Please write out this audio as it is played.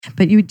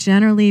But you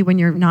generally, when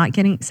you're not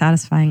getting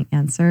satisfying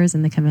answers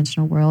in the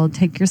conventional world,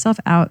 take yourself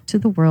out to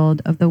the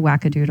world of the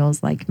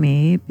wackadoodles like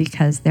me,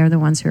 because they're the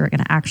ones who are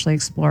going to actually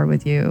explore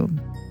with you.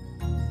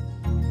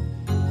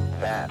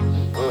 That's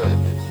good.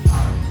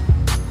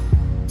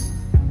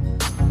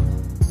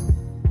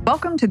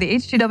 Welcome to the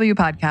HGW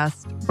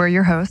podcast. We're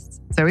your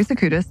hosts, Zoe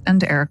Sakoutis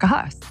and Erica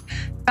Haas,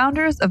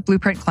 founders of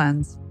Blueprint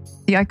Cleanse,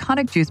 the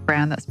iconic juice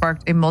brand that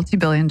sparked a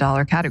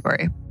multi-billion-dollar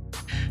category.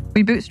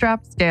 We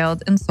bootstrapped,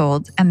 scaled, and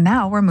sold, and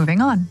now we're moving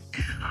on.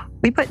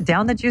 We put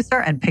down the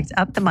juicer and picked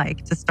up the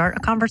mic to start a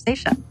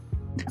conversation.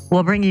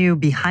 We'll bring you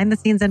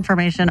behind-the-scenes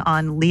information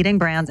on leading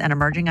brands and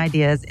emerging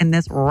ideas in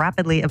this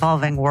rapidly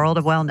evolving world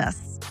of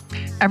wellness.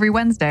 Every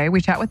Wednesday,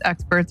 we chat with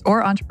experts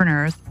or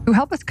entrepreneurs who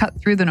help us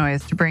cut through the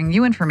noise to bring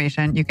you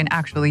information you can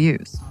actually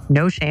use.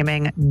 No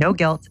shaming, no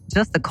guilt,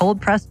 just the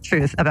cold-pressed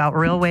truth about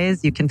real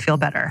ways you can feel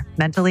better,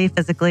 mentally,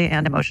 physically,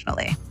 and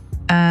emotionally.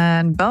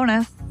 And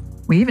bonus,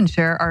 we even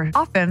share our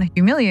often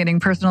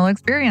humiliating personal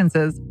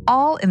experiences,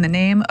 all in the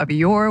name of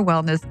your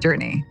wellness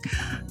journey.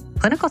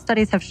 Clinical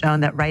studies have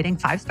shown that writing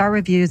 5-star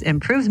reviews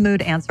improves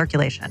mood and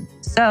circulation.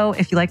 So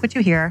if you like what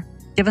you hear,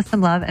 give us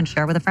some love and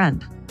share with a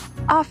friend.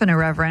 Often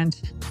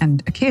irreverent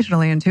and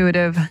occasionally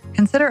intuitive,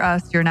 consider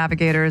us your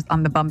navigators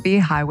on the bumpy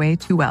highway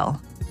to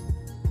well.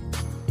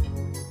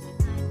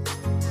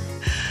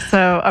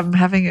 So I'm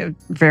having a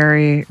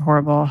very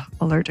horrible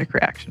allergic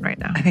reaction right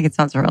now. I think it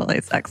sounds really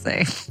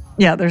sexy.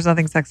 Yeah, there's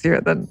nothing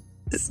sexier than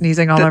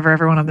sneezing all over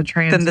everyone on the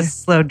train. Then the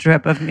slow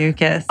drip of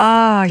mucus.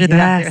 Ah, through the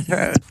back of yes, your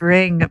throat.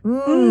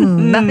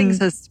 spring. Nothing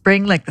says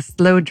spring like the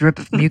slow drip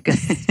of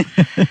mucus.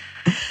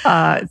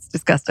 It's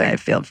disgusting. I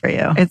feel for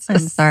you. It's I'm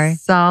sorry.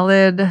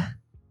 Solid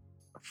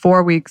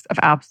 4 weeks of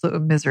absolute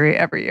misery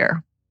every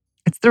year.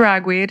 It's the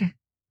ragweed.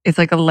 It's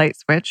like a light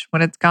switch.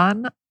 When it's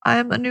gone,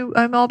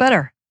 I'm all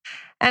better.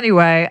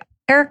 Anyway,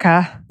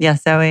 Erica.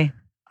 Yes, Zoe.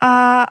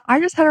 I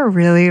just had a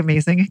really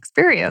amazing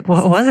experience.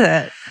 What was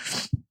it?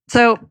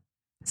 So,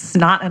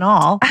 Snot and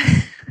all.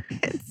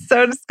 it's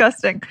so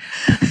disgusting.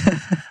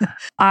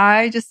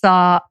 I just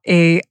saw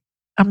a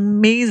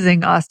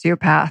amazing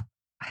osteopath.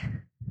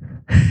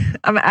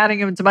 I'm adding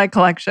him to my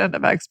collection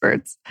of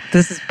experts.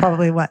 This is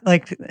probably what,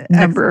 like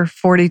Number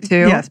 42.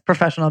 Yes,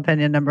 professional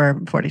opinion number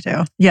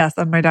 42. Yes,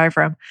 on my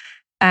diaphragm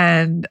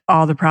and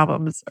all the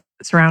problems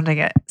surrounding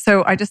it.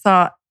 So I just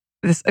saw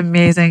this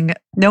amazing...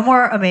 No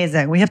more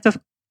amazing. We have to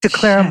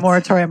declare a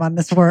moratorium on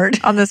this word.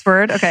 On this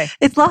word? Okay.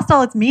 It's lost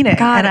all its meaning.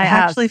 God, and I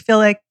actually feel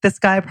like this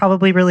guy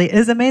probably really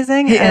is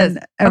amazing. He and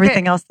is.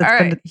 everything else that's all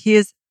been... right. He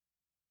is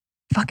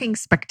fucking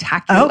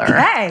spectacular.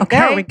 Okay,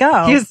 there we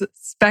go. He's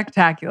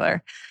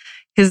spectacular.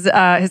 His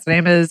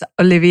name is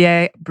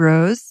Olivier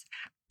Bros,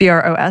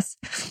 Bros.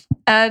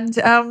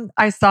 And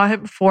I saw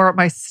him for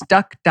my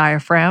stuck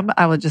diaphragm.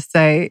 I will just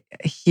say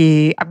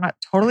I'm not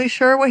totally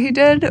sure what he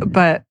did,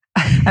 but...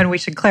 And we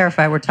should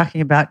clarify, we're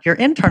talking about your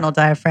internal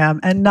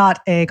diaphragm and not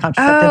a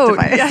contraceptive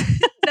device. Yeah.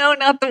 No,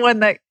 not the one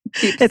that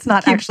keeps... It's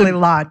not actually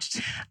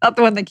lodged. Not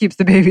the one that keeps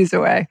the babies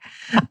away.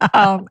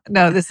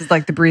 No, this is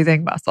like the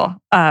breathing muscle.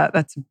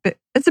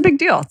 It's a big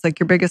deal. It's like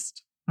your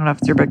biggest... I don't know if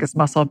it's your biggest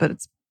muscle, but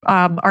it's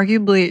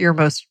arguably your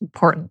most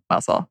important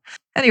muscle.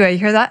 Anyway, you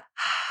hear that?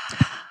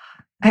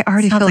 I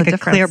already Sounds feel like a a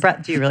difference. clear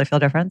breath. Do you really feel a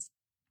difference?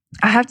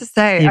 I have to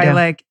say, You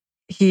do.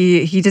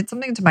 He did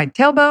something to my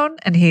tailbone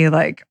and he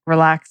like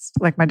relaxed,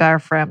 like my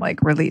diaphragm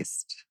like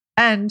released.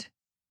 And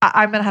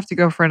I'm going to have to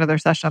go for another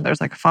session.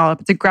 There's like a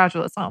follow-up. It's a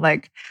gradual. It's not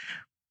like,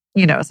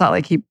 it's not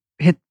like he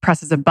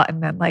presses a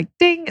button and like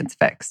ding, it's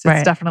fixed. It's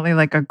Right. definitely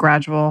like a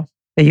gradual.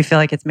 But you feel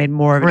like it's made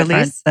more of a Release?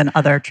 difference than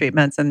other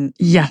treatments and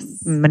Yes.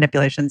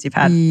 manipulations you've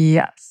had.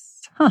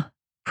 Yes. Huh.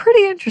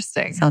 Pretty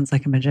interesting. Sounds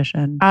like a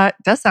magician. It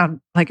does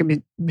sound like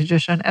a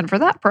magician. And for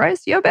that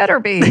price, you better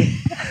be.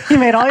 You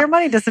made all your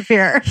money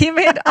disappear. He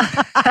made...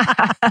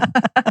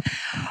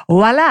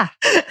 Voila.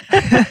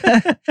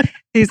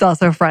 He's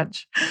also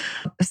French.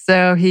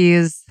 So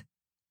he's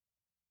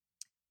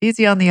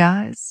easy on the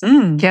eyes,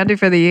 candy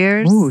for the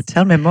ears. Ooh,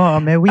 tell me more.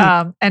 Mais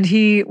oui. And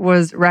he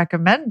was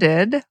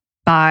recommended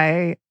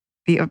by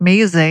the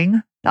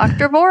amazing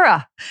Dr.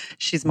 Vora.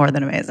 She's more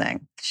than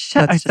amazing.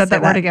 Shit, I Let's said just say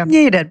that word again.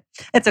 Yeah, you did.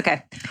 It's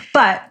okay.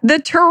 But The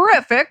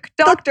terrific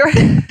Dr.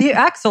 the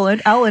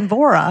excellent Ellen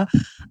Vora,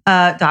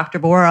 Dr.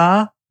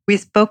 Vora, we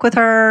spoke with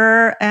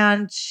her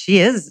and she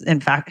is, in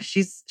fact,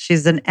 she's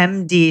an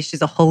MD.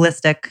 She's a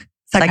holistic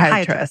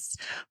psychiatrist,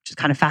 which is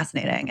kind of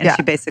fascinating. And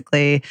she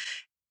basically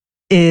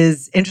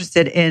is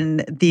interested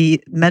in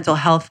the mental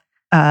health,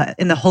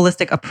 in the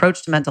holistic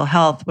approach to mental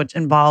health, which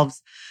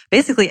involves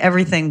basically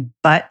everything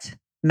but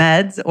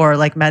meds, or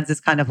like meds is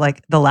kind of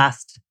like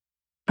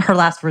her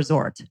last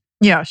resort.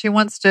 Yeah, she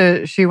wants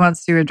to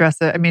address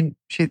it. I mean,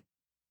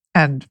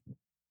 and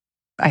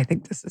I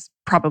think this is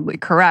probably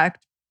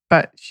correct,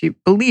 but she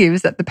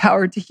believes that the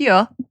power to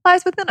heal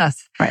lies within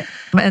us. Right.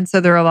 And so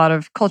there are a lot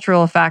of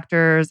cultural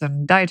factors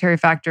and dietary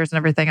factors and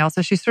everything else.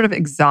 So she sort of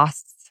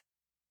exhausts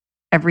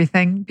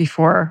everything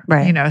before,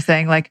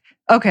 saying like,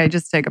 okay,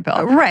 just take a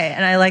pill. Right.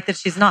 And I like that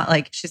she's not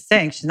like, she's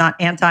saying she's not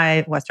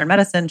anti-Western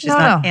medicine. She's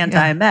not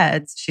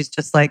anti-meds. She's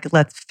just like,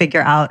 let's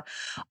figure out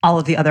all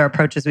of the other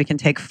approaches we can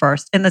take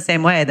first. In the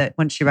same way that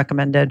when she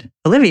recommended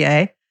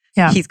Olivier,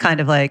 he's kind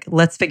of like,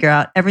 let's figure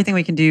out everything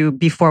we can do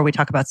before we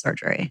talk about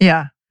surgery.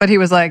 Yeah. But he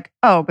was like,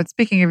 oh, but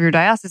speaking of your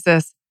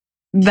diastasis,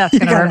 that's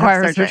going to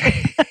require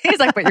surgery. He's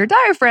like, but your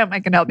diaphragm I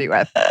can help you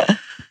with.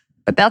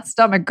 But that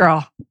stomach,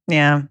 girl.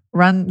 Yeah.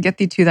 Run, get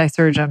thee to thy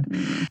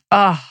surgeon.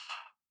 Oh.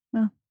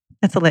 Well,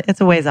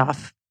 it's a ways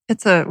off.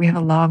 We have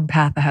a long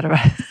path ahead of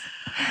us.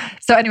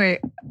 So anyway,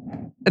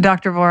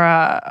 Dr.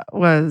 Vora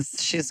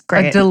she's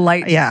great. A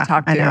delight to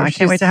talk to. I know. I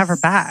can't wait to have her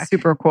back.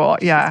 Super cool.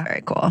 Yeah. She's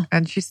very cool.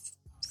 And she's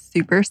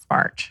super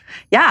smart.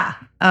 Yeah.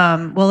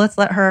 Well, let's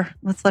let her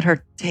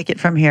take it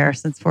from here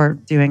since we're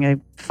doing a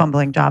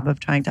fumbling job of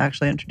trying to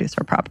actually introduce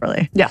her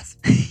properly. Yes.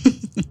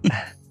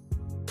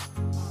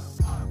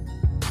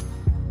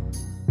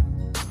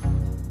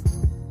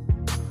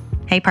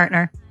 Hey,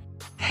 partner.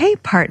 Hey,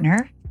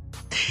 partner.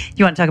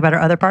 You want to talk about our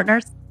other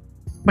partners?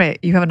 Wait,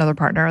 you have another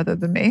partner other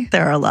than me?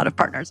 There are a lot of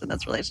partners in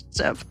this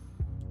relationship.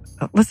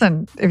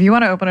 Listen, if you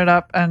want to open it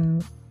up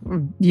and,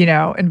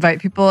 invite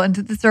people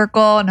into the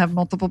circle and have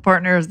multiple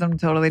partners, then I'm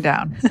totally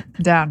down.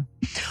 Down.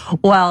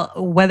 Well,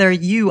 whether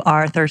you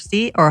are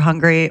thirsty or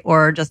hungry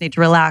or just need to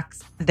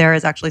relax, there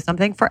is actually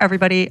something for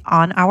everybody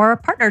on our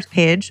partners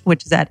page,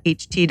 which is at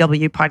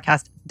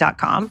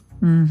htwpodcast.com.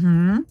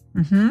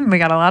 We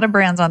got a lot of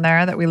brands on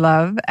there that we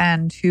love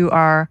and who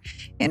are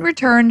in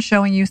return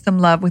showing you some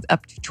love with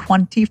up to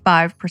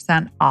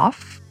 25%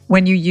 off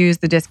when you use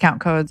the discount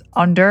codes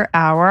under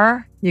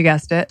our, you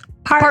guessed it,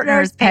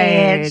 partners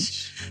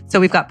page. So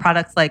we've got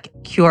products like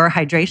Cure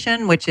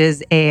Hydration, which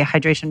is a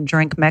hydration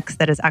drink mix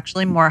that is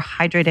actually more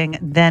hydrating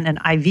than an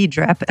IV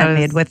drip and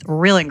made with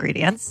real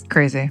ingredients.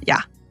 Crazy.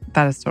 Yeah.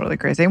 That is totally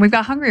crazy. And we've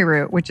got Hungry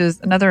Root, which is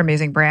another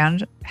amazing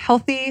brand.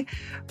 Healthy,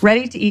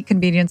 ready-to-eat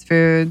convenience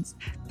foods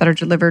that are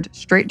delivered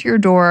straight to your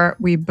door.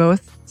 We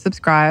both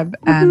subscribe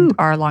and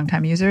are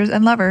longtime users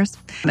and lovers.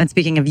 And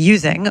speaking of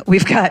using,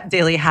 we've got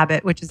Daily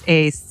Habit, which is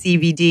a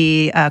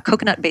CBD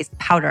coconut-based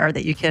powder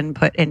that you can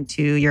put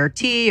into your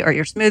tea or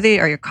your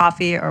smoothie or your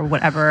coffee or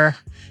whatever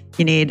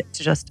you need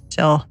to just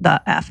chill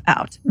the F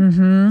out.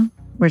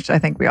 Which I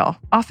think we all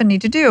often need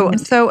to do.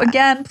 So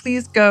again,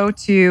 please go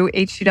to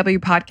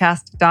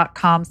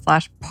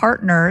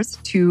htwpodcast.com/partners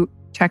to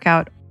check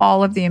out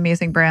all of the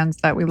amazing brands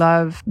that we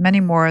love,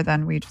 many more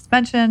than we just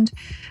mentioned,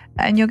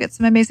 and you'll get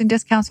some amazing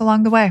discounts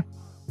along the way.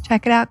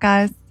 Check it out,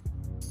 guys.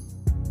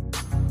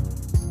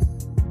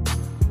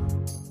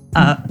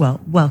 Well,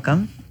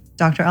 welcome,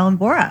 Dr. Ellen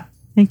Vora.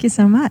 Thank you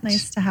so much.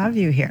 Nice to have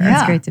you here.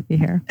 It's great to be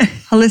here.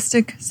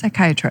 Holistic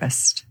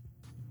psychiatrist.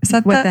 Is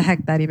that what the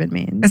heck that even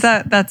means?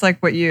 That's like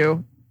what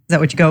you... Is that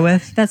what you go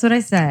with? That's what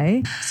I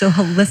say. So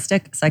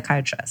holistic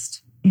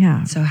psychiatrist.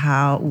 Yeah. So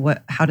how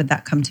did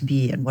that come to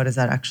be and what does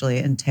that actually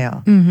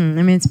entail? I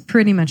mean, it's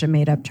pretty much a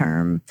made up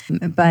term,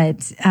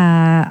 but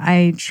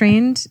I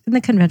trained in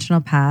the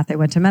conventional path. I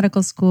went to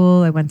medical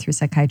school. I went through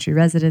psychiatry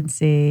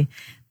residency,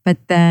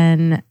 but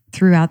then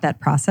throughout that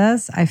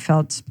process, I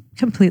felt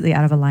completely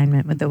out of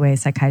alignment with the way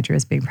psychiatry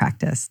is being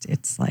practiced.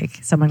 It's like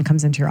someone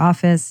comes into your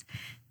office,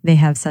 they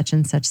have such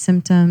and such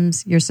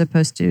symptoms. You're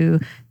supposed to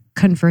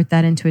convert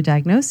that into a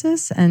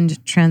diagnosis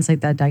and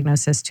translate that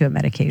diagnosis to a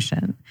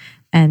medication.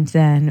 And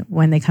then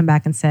when they come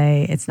back and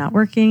say it's not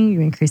working,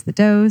 you increase the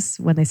dose.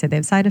 When they say they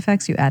have side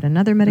effects, you add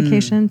another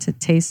medication to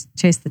chase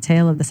the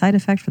tail of the side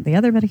effect from the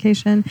other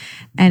medication.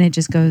 And it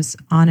just goes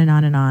on and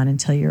on and on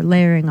until you're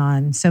layering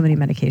on so many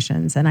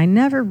medications. And I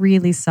never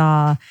really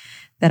saw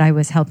that I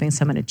was helping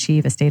someone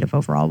achieve a state of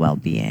overall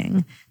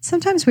well-being.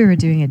 Sometimes we were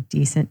doing a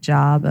decent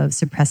job of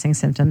suppressing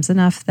symptoms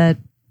enough that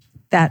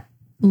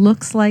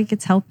looks like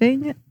it's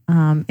helping.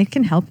 It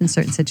can help in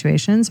certain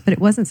situations, but it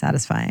wasn't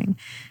satisfying.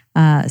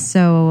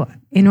 So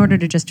in order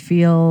to just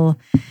feel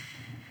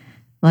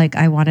like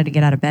I wanted to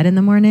get out of bed in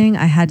the morning,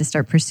 I had to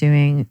start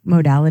pursuing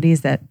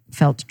modalities that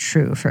felt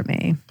true for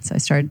me. So I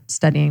started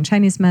studying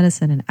Chinese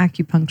medicine and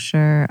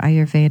acupuncture,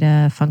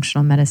 Ayurveda,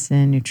 functional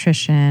medicine,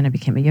 nutrition. I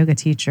became a yoga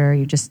teacher.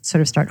 You just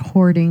sort of start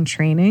hoarding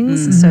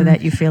trainings so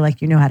that you feel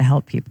like you know how to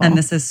help people. And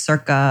this is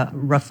circa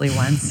roughly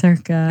when?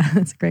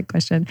 That's a great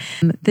question.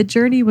 The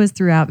journey was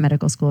throughout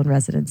medical school and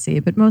residency,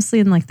 but mostly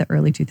in like the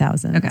early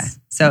 2000s. Okay.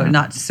 So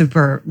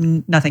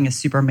nothing is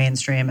super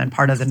mainstream and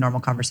part of the normal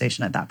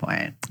conversation at that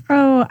point.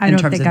 Oh, I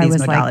don't think I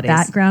was like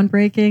that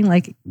groundbreaking.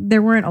 Like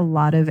there weren't a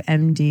lot of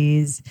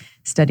MDs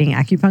studying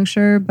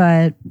acupuncture,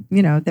 but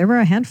there were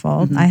a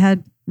handful. I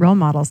had role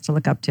models to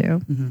look up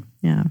to.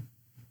 Yeah.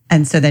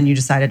 And so then you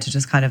decided to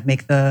just kind of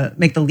make the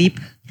leap.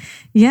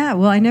 Yeah.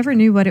 Well, I never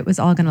knew what it was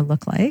all going to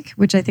look like,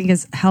 which I think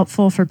is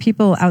helpful for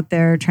people out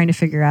there trying to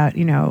figure out,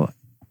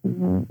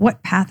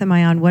 what path am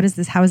I on? What is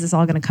this? How is this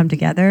all going to come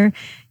together?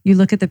 You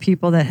look at the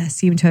people that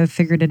seem to have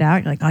figured it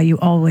out. You're like, oh, you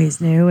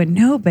always knew. And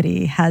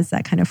nobody has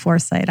that kind of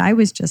foresight. I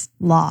was just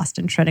lost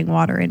and treading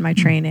water in my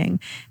training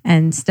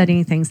and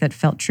studying things that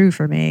felt true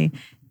for me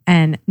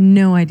and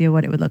no idea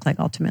what it would look like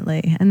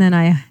ultimately. And then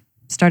I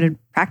started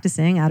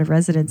practicing out of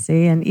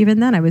residency. And even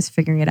then I was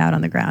figuring it out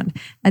on the ground.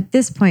 At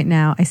this point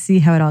now, I see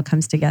how it all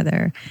comes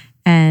together.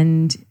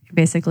 And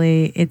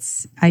basically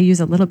I use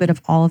a little bit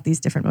of all of these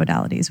different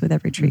modalities with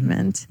every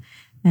treatment.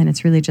 And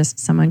it's really just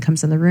someone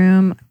comes in the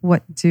room.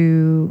 What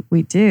do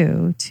we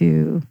do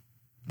to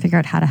figure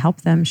out how to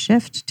help them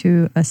shift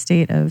to a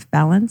state of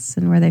balance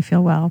and where they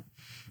feel well?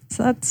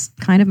 So that's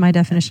kind of my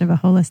definition of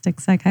a holistic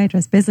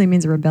psychiatrist. Basically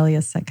means a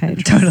rebellious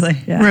psychiatrist. Totally.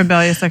 Yeah.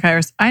 Rebellious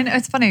psychiatrist. I know,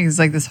 it's funny, it's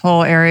like this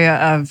whole area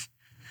of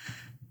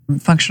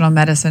functional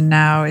medicine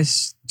now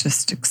is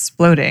just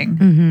exploding.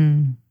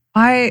 Mm-hmm.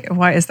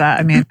 Why is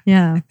that? I mean,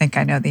 Yeah. I think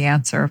I know the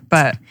answer,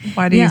 but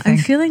why do you think?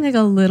 I'm feeling like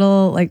a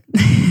little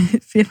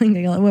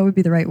what would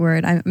be the right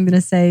word? I'm going to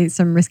say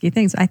some risky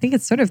things. I think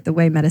it's sort of the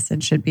way medicine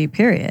should be,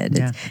 period.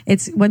 Yeah.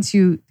 It's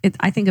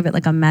I think of it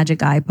like a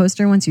magic eye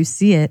poster. Once you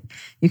see it,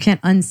 you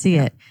can't unsee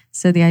it.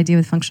 So the idea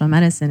with functional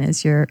medicine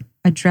is you're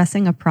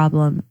addressing a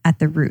problem at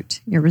the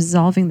root. You're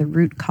resolving the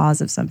root cause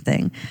of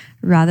something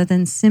rather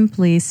than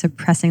simply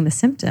suppressing the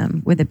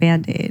symptom with a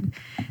Band-Aid.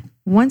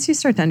 Once you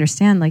start to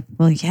understand, like,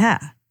 well, yeah,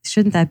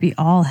 shouldn't that be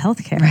all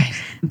healthcare? Right.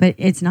 But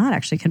it's not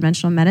actually.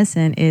 Conventional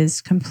medicine is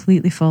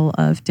completely full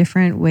of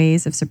different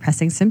ways of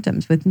suppressing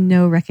symptoms with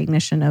no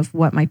recognition of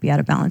what might be out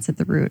of balance at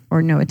the root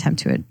or no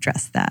attempt to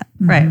address that.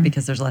 Right,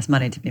 because there's less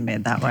money to be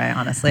made that way,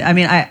 honestly. I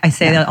mean, I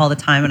say that all the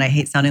time, and I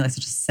hate sounding like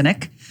such a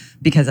cynic,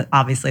 because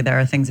obviously there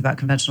are things about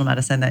conventional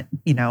medicine that,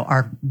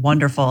 are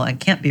wonderful and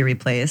can't be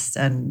replaced.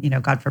 And,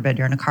 God forbid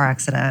you're in a car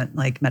accident,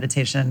 like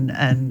meditation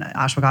and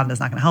ashwagandha is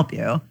not going to help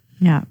you.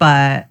 Yeah.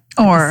 But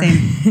Or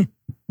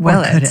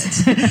will could it?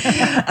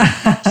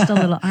 Just a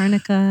little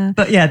arnica.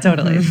 But yeah,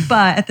 totally.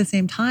 But at the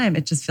same time,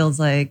 it just feels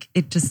like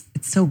it's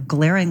so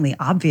glaringly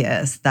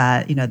obvious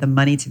that, the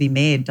money to be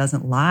made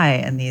doesn't lie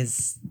in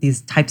these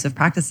types of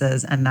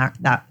practices. And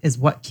that is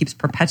what keeps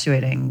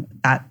perpetuating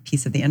that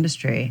piece of the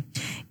industry.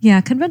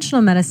 Yeah,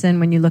 conventional medicine,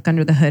 when you look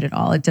under the hood at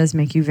all, it does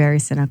make you very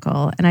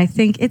cynical. And I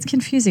think it's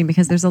confusing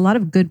because there's a lot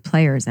of good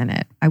players in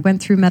it. I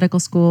went through medical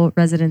school,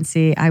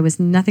 residency. I was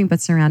nothing but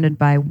surrounded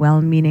by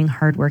well-meaning,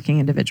 hardworking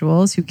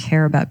individuals who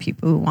care about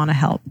people who want to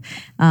help.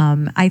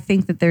 I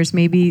think that there's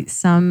maybe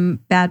some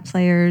bad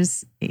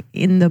players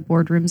in the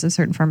boardrooms of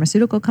certain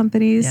pharmaceutical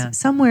companies. Yeah.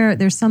 Somewhere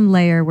there's some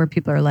layer where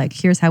people are like,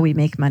 here's how we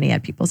make money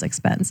at people's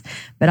expense.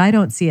 But I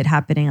don't see it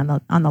happening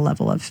on the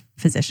level of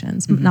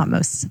physicians, not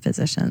most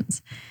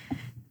physicians.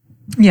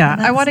 Yeah,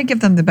 I want to give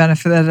them the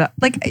benefit of that.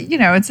 Like,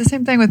 it's the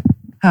same thing with,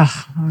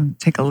 I'll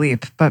take a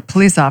leap, but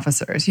police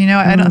officers,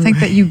 I don't think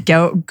that you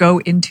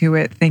go into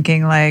it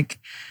thinking like,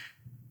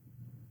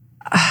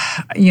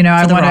 I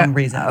want to, wrong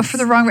reasons. For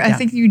the wrong reason. I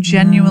think you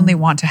genuinely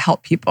want to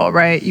help people,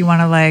 right? You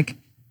want to like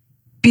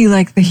be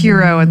like the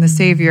hero and the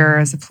savior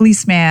as a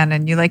policeman,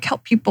 and you like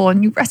help people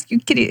and you rescue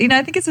kitties.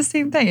 I think it's the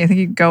same thing. I think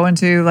you go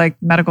into like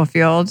medical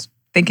field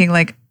thinking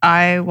like,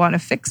 I want to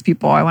fix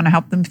people. I want to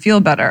help them feel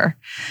better.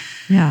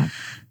 Yeah.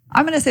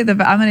 I'm going to say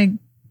I'm going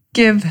to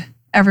give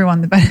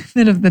everyone the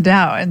benefit of the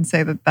doubt and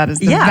say that is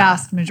the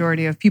vast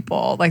majority of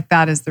people. Like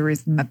that is the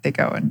reason that they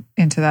go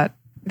into that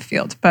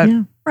field. But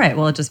right.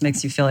 Well, it just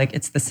makes you feel like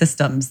it's the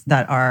systems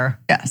that are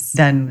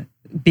then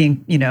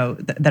being,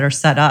 that are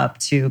set up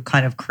to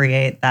kind of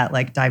create that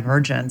like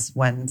divergence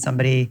when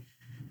somebody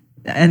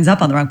ends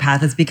up on the wrong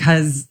path. Is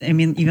because,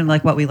 even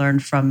like what we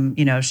learned from,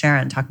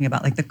 Sharon talking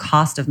about like the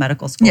cost of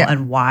medical school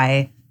and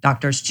why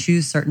doctors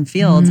choose certain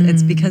fields.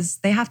 It's because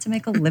they have to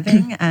make a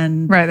living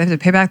and right, they have to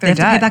pay back their debt.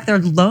 They have to pay back their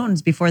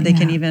loans before they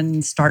can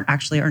even start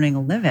actually earning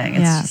a living.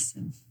 It's just...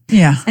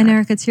 Yeah. And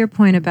Erica, to your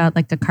point about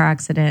like the car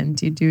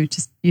accident, you do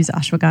just use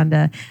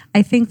ashwagandha.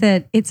 I think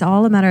that it's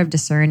all a matter of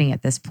discerning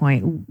at this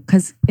point,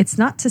 because it's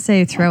not to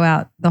say throw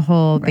out the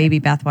whole baby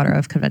bathwater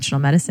of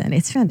conventional medicine.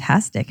 It's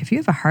fantastic. If you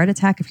have a heart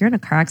attack, if you're in a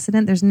car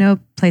accident, there's no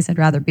place I'd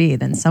rather be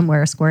than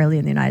somewhere squarely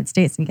in the United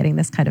States and getting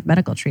this kind of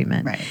medical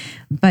treatment. Right.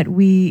 But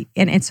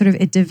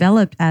it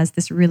developed as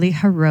this really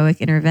heroic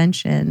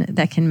intervention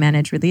that can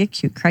manage really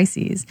acute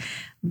crises.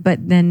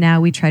 But then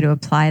now we try to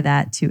apply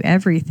that to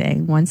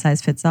everything, one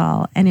size fits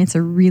all, and it's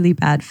a really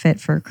bad fit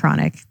for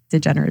chronic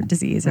degenerative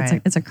disease.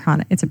 Right.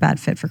 It's a bad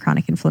fit for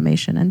chronic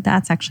inflammation, and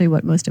that's actually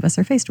what most of us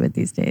are faced with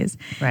these days.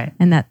 Right.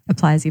 And that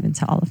applies even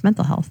to all of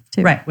mental health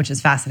too. Right, which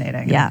is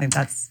fascinating. Yeah. And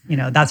I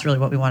think that's really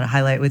what we want to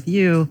highlight with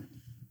you.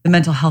 The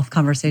mental health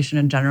conversation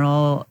in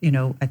general,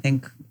 I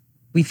think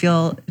we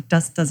feel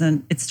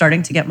it's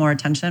starting to get more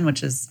attention,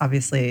 which is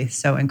obviously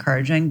so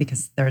encouraging,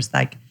 because there's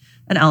like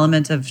an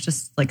element of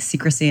just like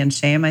secrecy and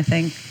shame, I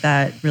think,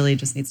 that really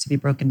just needs to be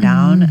broken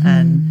down.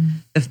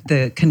 And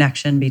the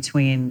connection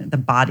between the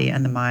body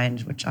and the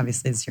mind, which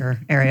obviously is your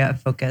area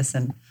of focus.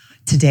 And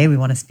today we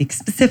want to speak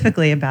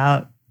specifically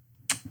about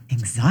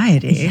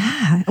anxiety.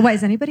 Yeah. Why,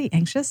 is anybody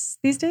anxious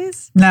these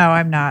days? No,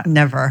 I'm not.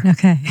 Never.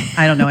 Okay.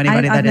 I don't know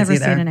anybody that is either. I've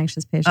never seen an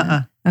anxious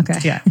patient. Okay.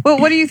 Yeah. Well,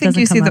 what do you think Doesn't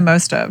you see come the up.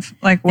 most of?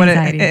 Like what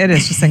Anxiety. it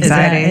is just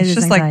anxiety. It It's is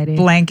just anxiety. like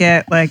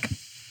blanket, like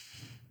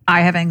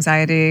I have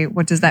anxiety.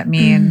 What does that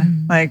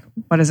mean? Like,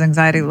 what does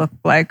anxiety look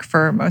like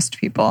for most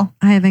people?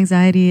 I have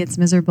anxiety. It's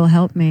miserable.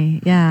 Help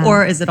me. Yeah.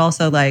 Or is it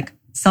also like,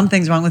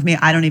 something's wrong with me.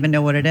 I don't even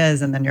know what it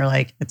is. And then you're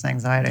like, it's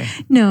anxiety.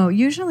 No,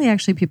 usually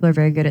actually people are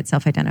very good at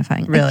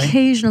self-identifying. Really?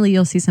 Occasionally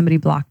you'll see somebody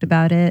blocked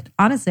about it.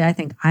 Honestly, I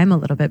think I'm a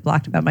little bit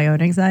blocked about my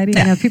own anxiety.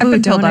 You know, people who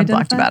don't I'm identify,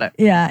 blocked about it.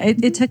 Yeah,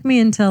 it took me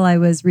until I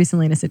was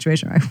recently in a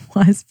situation where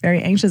I was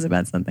very anxious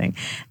about something.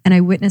 And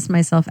I witnessed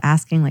myself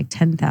asking like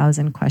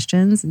 10,000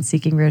 questions and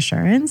seeking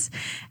reassurance.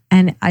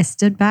 And I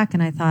stood back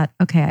and I thought,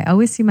 okay, I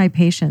always see my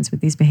patients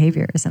with these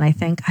behaviors. And I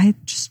think I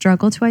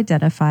struggle to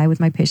identify with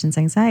my patient's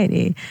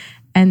anxiety.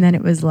 And then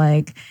it was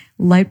like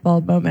light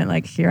bulb moment,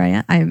 like here I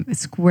am. I'm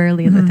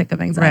squarely in the thick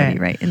of anxiety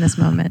right in this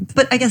moment.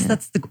 But I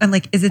guess and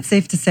like, is it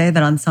safe to say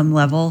that on some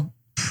level,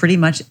 pretty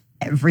much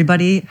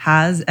everybody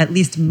has at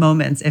least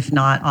moments, if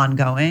not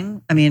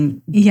ongoing? I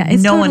mean,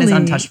 no one is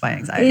untouched by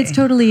anxiety. It's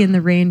totally in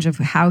the range of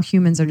how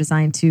humans are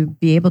designed to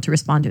be able to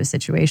respond to a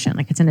situation.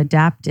 Like it's an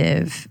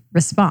adaptive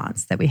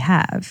response that we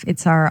have.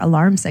 It's our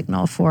alarm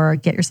signal for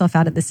get yourself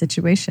out of this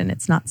situation.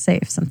 It's not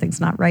safe.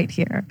 Something's not right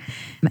here.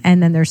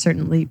 And then there's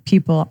certainly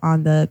people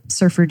on the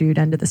surfer dude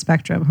end of the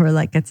spectrum who are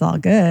like, it's all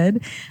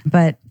good.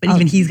 But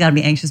even he's got to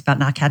be anxious about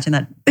not catching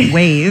that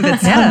wave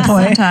at some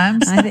point.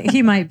 Sometimes. I think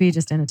he might be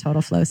just in a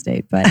total flow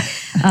state, but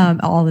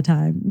all the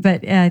time.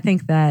 But I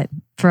think that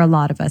for a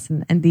lot of us,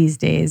 and these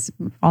days,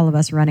 all of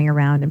us running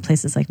around in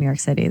places like New York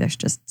City, there's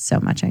just so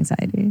much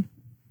anxiety.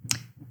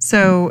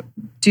 So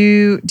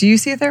do you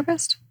see a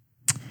therapist?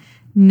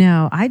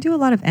 No, I do a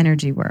lot of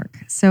energy work.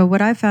 So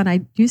what I found, I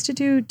used to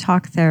do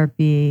talk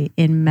therapy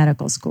in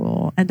medical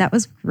school, and that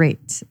was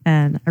great.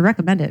 And I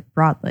recommend it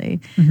broadly.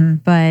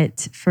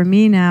 But for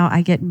me now,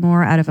 I get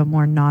more out of a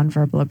more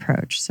nonverbal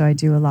approach. So I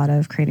do a lot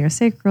of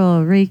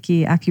craniosacral,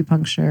 Reiki,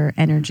 acupuncture,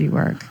 energy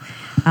work,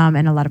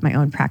 and a lot of my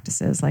own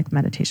practices like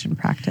meditation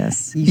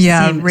practice. You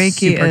seem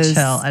Reiki super is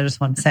chill. I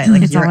just want to say,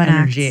 like It's your all an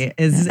energy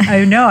act. is.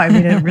 I know. I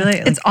mean, it really.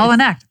 It's all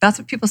an act. That's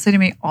what people say to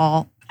me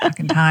all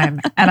fucking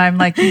time. And I'm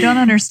like, you don't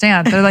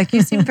understand. They're like,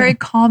 you seem very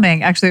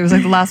calming. Actually, it was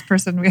like the last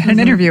person we had an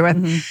interview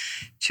with.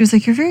 She was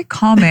like, you're very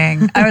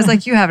calming. I was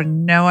like, you have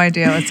no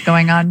idea what's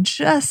going on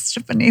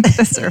just beneath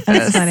the surface.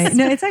 That's funny.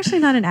 No, it's actually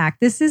not an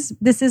act. This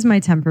is my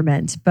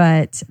temperament,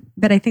 but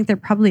I think there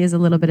probably is a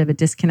little bit of a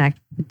disconnect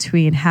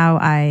between how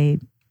I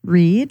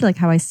read, like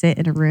how I sit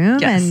in a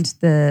room, and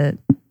the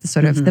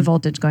sort of the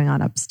voltage going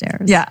on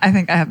upstairs. Yeah, I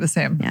think I have the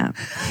same. Yeah,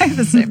 I have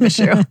the same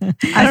issue. I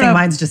think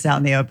mine's just out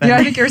in the open. Yeah,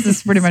 I think yours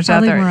is pretty much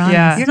out there.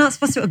 Yeah, you're not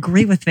supposed to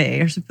agree with me.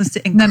 You're supposed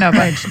to encourage.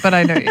 No, but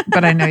I know you.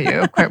 But I know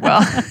you quite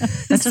well.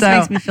 That just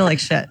makes me feel like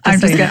shit. I'm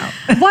just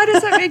kidding. Why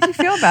does that make you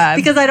feel bad?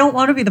 Because I don't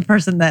want to be the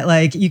person that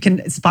like you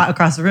can spot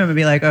across the room and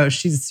be like, oh,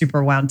 she's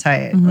super wound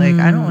tight. Like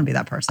I don't want to be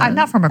that person. I'm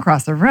not from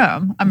across the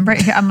room. I'm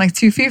right here. I'm like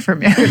 2 feet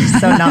from you.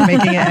 So not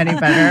making it any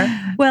better.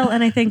 Well,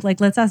 and I think like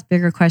let's ask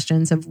bigger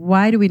questions of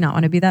why do we not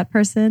want to be that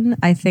person?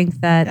 I think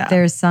that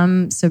there's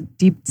some so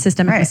deep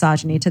systemic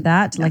misogyny to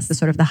that, like the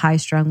sort of the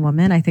high-strung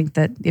woman. I think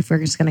that if we're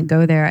just going to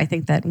go there, I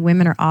think that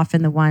women are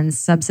often the ones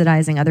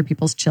subsidizing other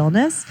people's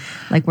chillness.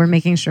 Like we're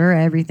making sure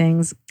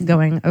everything's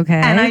going okay.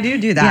 And I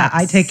do that. Yeah,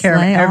 I take care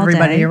of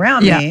everybody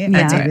around me. And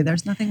maybe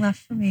there's nothing left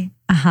for me.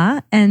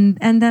 And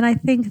then I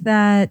think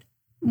that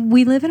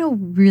we live in a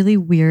really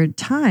weird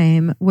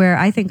time where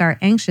I think our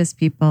anxious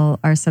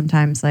people are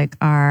sometimes like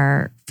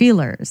our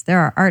feelers. They're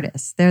our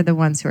artists. They're the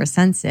ones who are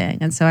sensing.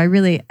 And so I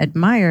really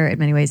admire in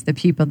many ways the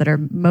people that are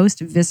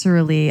most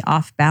viscerally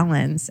off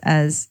balance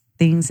as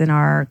things in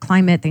our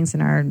climate, things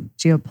in our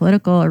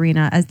geopolitical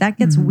arena. As that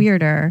gets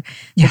weirder,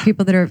 the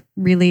people that are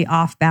really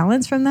off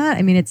balance from that,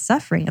 I mean, it's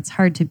suffering. It's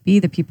hard to be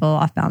the people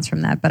off balance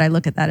from that. But I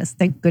look at that as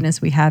thank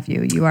goodness we have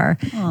you. You are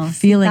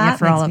feeling it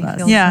for all of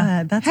us.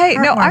 Yeah. Hey,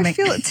 no, I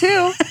feel it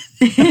too.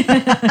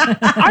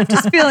 I'm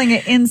just feeling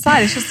it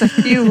inside. It's just a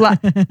few.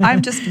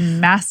 I'm just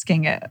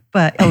masking it,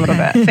 but a little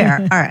bit. Fair.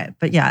 All right,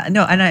 but yeah,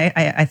 no, and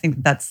I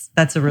think that's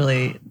a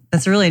really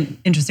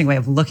interesting way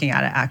of looking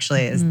at it.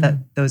 Actually, is that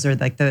those are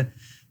like the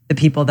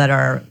people that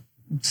are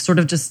sort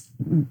of just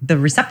the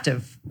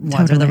receptive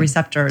ones or the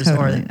receptors,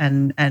 or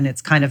and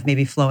it's kind of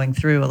maybe flowing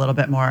through a little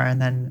bit more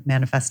and then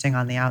manifesting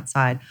on the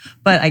outside.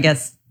 But I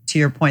guess to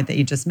your point that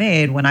you just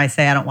made, when I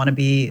say I don't want to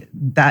be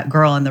that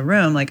girl in the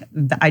room, like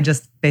I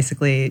just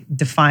basically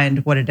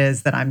defined what it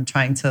is that I'm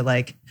trying to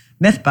like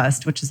myth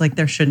bust, which is like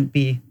there shouldn't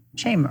be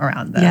shame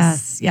around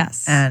this.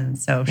 Yes. And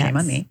so shame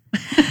on me.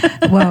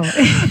 Whoa.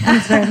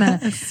 That's very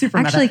meta. Super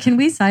Actually, meta. can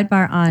we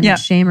sidebar on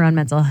shame around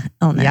mental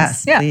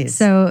illness? Yes, please.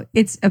 So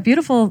it's a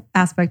beautiful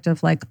aspect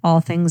of like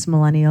all things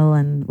millennial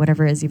and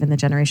whatever is even the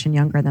generation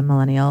younger than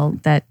millennial,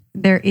 that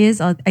there is,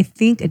 I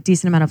think, a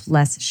decent amount of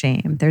less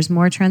shame. There's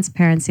more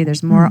transparency.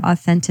 There's more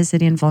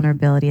authenticity and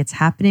vulnerability. It's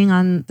happening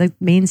on the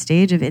main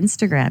stage of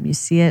Instagram. You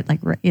see it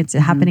like it's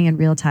happening in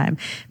real time.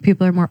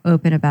 People are more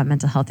open about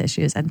mental health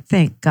issues. And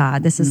thank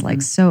God, this is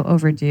like so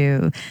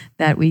overdue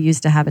that we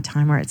used to have a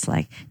time where it's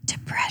like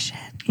depression,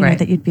 you know,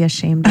 that you'd be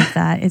ashamed of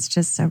that. It's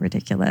just so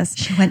ridiculous.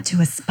 She went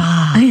to a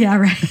spa. Yeah,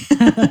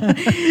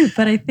 right.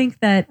 But I think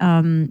that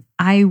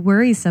I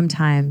worry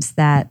sometimes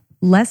that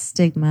less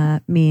stigma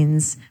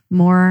means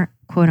more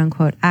quote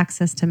unquote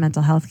access to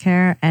mental health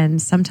care.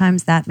 And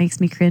sometimes that makes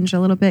me cringe a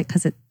little bit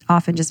because it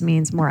often just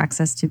means more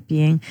access to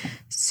being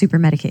super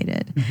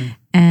medicated.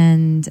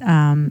 And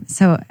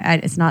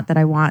it's not that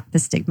I want the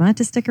stigma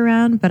to stick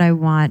around, but I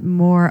want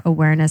more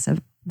awareness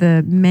of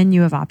the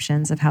menu of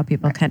options of how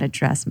people can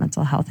address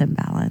mental health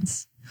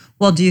imbalance.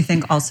 Well, do you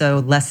think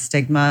also less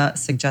stigma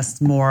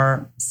suggests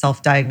more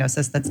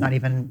self-diagnosis that's not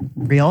even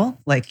real?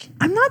 Like,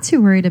 I'm not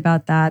too worried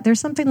about that. There's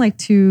something like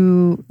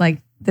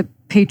the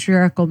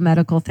patriarchal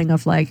medical thing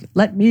of like,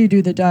 let me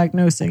do the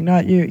diagnosing,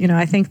 not you. You know,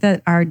 I think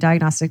that our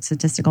diagnostic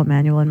statistical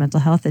manual in mental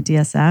health, the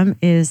DSM,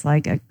 is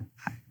like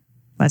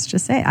let's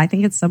just say, I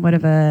think it's somewhat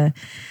of a,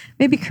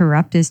 maybe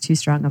corrupt is too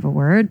strong of a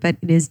word, but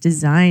it is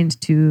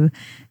designed to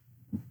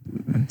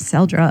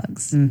sell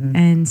drugs.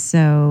 And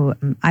so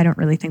I don't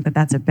really think that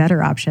that's a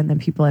better option than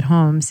people at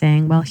home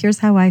saying, well, here's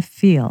how I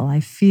feel.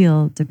 I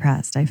feel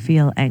depressed. I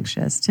feel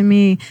anxious. To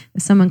me,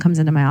 if someone comes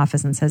into my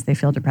office and says they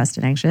feel depressed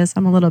and anxious,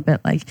 I'm a little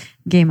bit like,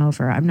 game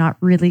over. I'm not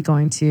really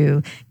going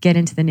to get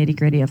into the nitty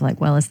gritty of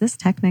like, well, is this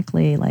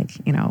technically like,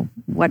 you know,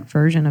 what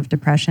version of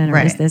depression, or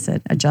is this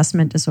an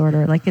adjustment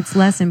disorder? Like, it's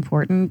less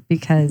important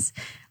because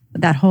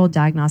that whole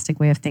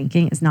diagnostic way of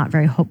thinking is not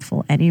very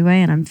hopeful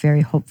anyway. And I'm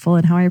very hopeful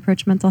in how I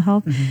approach mental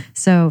health.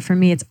 So for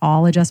me, it's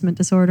all adjustment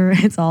disorder.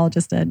 It's all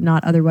just a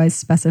not otherwise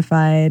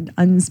specified,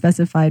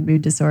 unspecified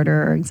mood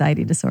disorder or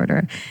anxiety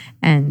disorder.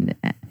 And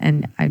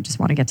I just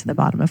want to get to the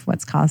bottom of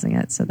what's causing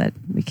it so that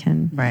we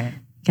can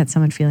get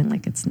someone feeling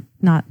like it's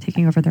not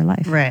taking over their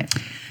life.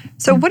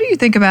 So what do you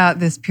think about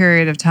this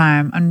period of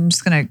time? I'm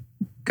just going to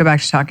go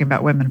back to talking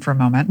about women for a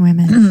moment.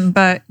 Women.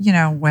 But, you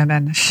know,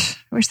 women,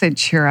 I wish they'd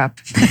cheer up.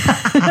 You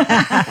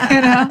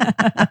know?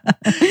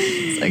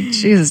 It's like,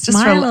 Jesus, just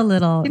smile a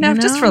little. You know,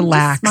 just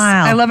relax. Just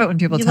smile. I love it when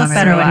people You tell look me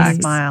better to when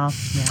relax.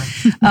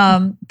 you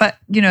smile. But,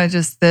 you know,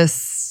 just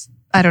this,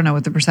 I don't know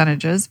what the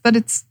percentage is, but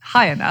it's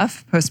high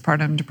enough.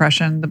 Postpartum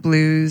depression, the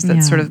blues,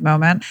 that sort of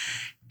moment.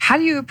 How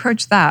do you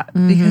approach that?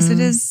 Because it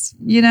is,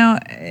 you know,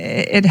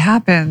 it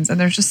happens and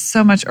there's just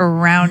so much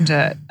around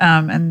it.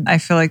 And I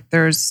feel like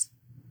there's,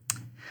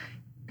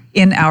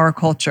 in our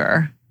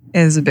culture,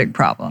 is a big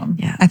problem.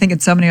 I think in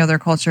so many other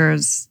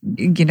cultures,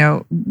 you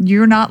know,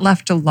 you're not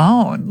left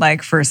alone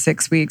like for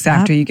 6 weeks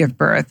after you give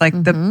birth. Like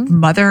the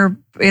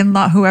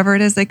mother-in-law, whoever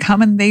it is, they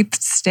come and they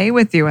stay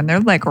with you and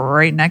they're like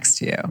right next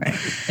to you.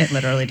 It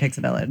literally takes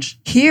a village.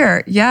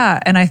 Here,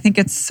 and I think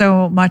it's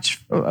so much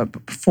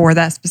for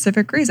that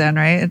specific reason,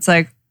 right? It's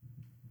like,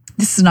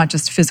 this is not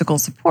just physical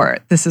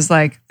support. This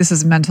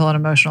is mental and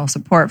emotional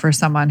support for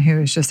someone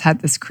who's just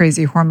had this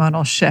crazy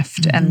hormonal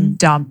shift and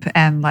dump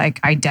and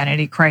like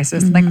identity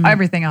crisis and like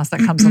everything else that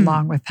comes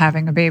along with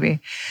having a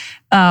baby.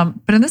 But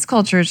in this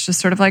culture, it's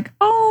just sort of like,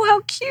 oh, how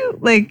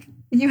cute. Like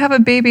you have a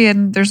baby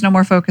and there's no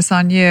more focus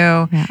on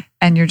you.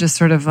 And you're just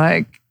sort of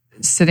like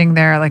sitting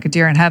there like a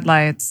deer in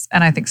headlights.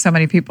 And I think so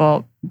many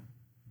people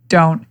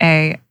don't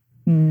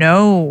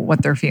know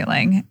what they're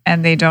feeling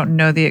and they don't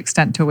know the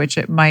extent to which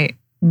it might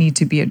need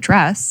to be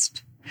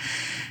addressed.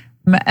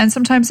 And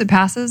sometimes it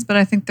passes, but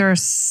I think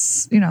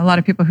there's, you know, a lot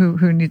of people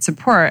who need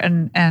support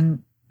and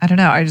I don't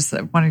know, I just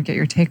want to get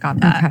your take on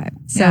that. Okay.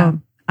 So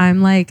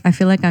I'm like, I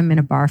feel like I'm in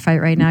a bar fight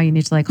right now. You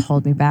need to like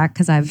hold me back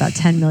because I have about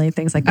 10 million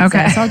things I can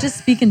say. So I'll just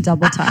speak in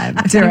double time.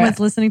 If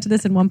anyone's listening to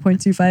this in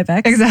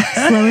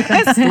 1.25x, slow it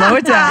down. Slow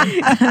it down.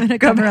 I'm going to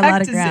cover a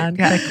lot of ground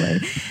quickly.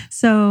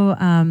 So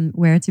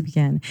where to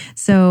begin?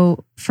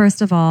 So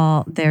first of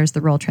all, there's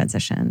the role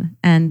transition.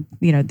 And,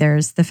 you know,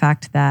 there's the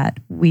fact that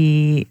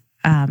we,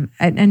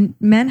 and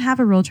men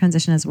have a role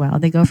transition as well.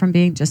 They go from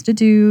being just a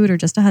dude or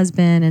just a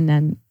husband.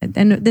 And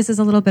this is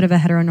a little bit of a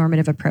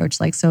heteronormative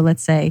approach. Like, so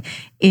let's say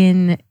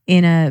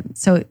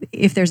so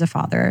if there's a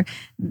father,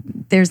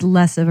 there's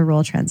less of a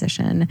role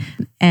transition.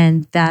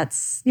 And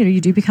that's, you know,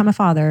 you do become a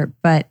father,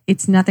 but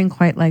it's nothing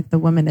quite like the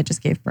woman that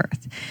just gave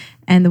birth.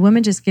 And the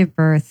woman just gave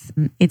birth.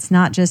 It's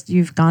not just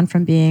you've gone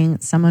from being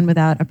someone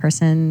without a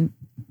person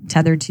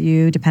tethered to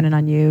you, dependent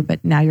on you,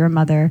 but now you're a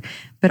mother.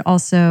 But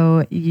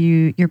also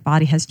your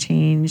body has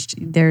changed.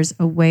 There's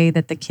a way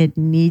that the kid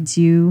needs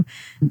you.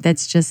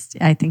 That's just,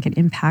 I think it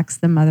impacts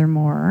the mother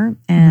more.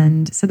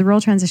 And so the role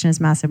transition is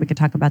massive. We could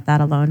talk about that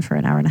alone for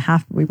an hour and a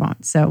half, but we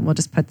won't. So we'll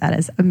just put that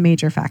as a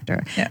major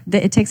factor.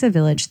 It takes a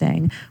village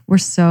thing. We're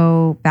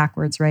so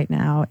backwards right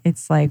now.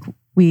 It's like,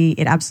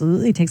 it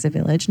absolutely takes a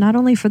village, not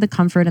only for the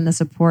comfort and the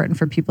support and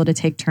for people to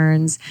take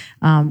turns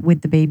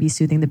with the baby,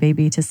 soothing the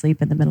baby to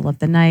sleep in the middle of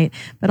the night,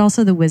 but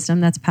also the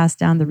wisdom that's passed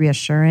down, the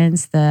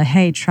reassurance,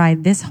 hey, try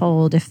this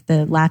hold if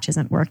the latch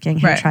isn't working,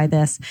 hey, try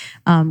this.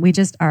 We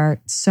just are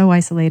so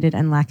isolated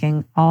and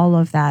lacking all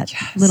of that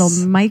little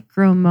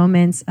micro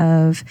moments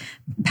of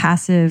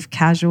passive,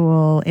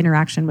 casual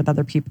interaction with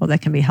other people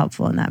that can be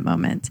helpful in that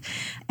moment.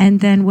 And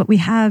then what we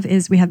have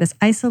is this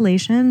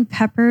isolation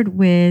peppered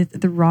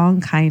with the wrong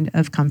kind of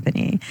of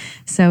company.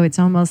 So it's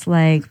almost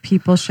like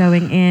people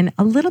showing in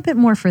a little bit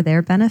more for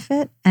their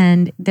benefit,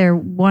 and they're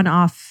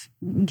one-off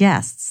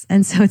guests.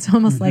 And so it's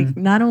almost like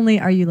not only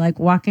are you like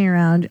walking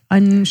around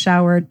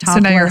unshowered, topless.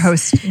 So now you're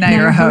host. Now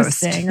you're a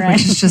host, hosting, right?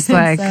 Which is just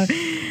like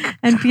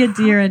and be a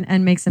dear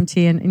and make some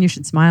tea and you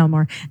should smile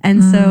more.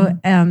 And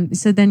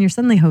so then you're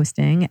suddenly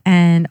hosting,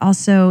 and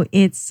also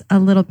it's a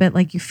little bit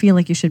like you feel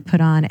like you should put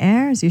on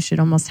airs. You should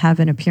almost have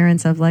an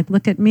appearance of like,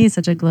 look at me,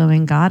 such a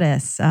glowing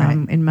goddess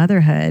in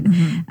motherhood.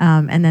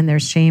 And then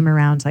there's shame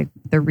around like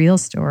the real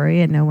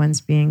story, and no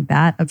one's being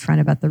that upfront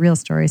about the real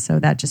story. So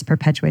that just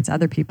perpetuates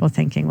other people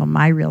thinking, well,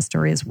 my real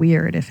story is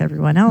weird if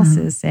everyone else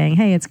is saying,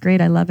 hey, it's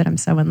great, I love it, I'm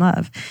so in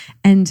love.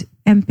 And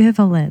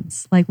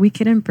ambivalence, like we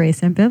can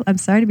embrace ambivalence. I'm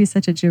sorry to be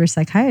such a Jewish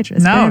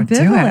psychiatrist, but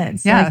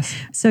ambivalence. Yes.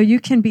 Like, so you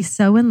can be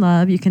so in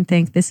love, you can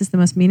think this is the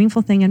most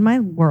meaningful thing in my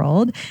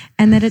world,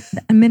 and then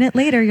a minute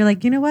later you're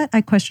like, you know what?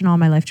 I question all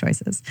my life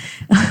choices,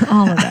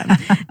 all of them.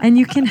 And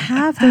you can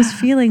have those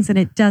feelings, and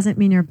it doesn't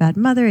mean you're a bad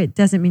mother. It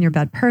doesn't mean you're a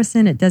bad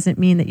person. It doesn't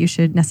mean that you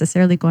should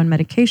necessarily go on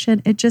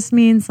medication. It just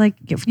means like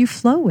if you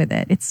flow with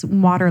it. It's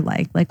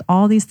water-like. Like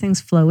all these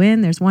things flow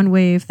in. There's one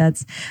wave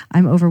that's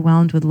I'm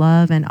overwhelmed with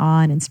love and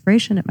awe and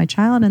inspiration at my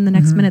child, and the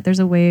next minute there's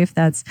a wave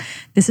that's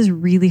this is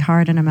really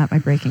hard and I'm at my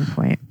breaking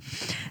point.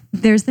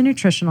 There's the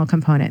nutritional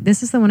component.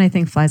 This is the one I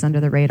think flies under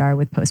the radar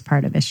with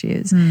postpartum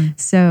issues.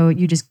 So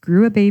you just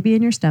grew a baby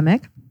in your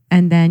stomach,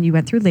 and then you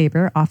went through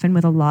labor, often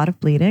with a lot of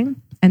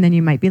bleeding, and then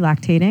you might be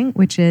lactating,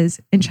 which is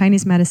in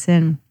Chinese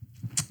medicine,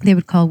 they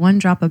would call 1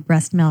 drop of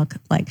breast milk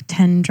like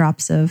 10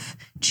 drops of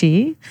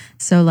chi.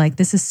 So like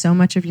this is so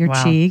much of your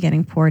chi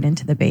getting poured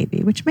into the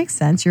baby, which makes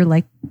sense. You're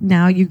like,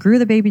 now you grew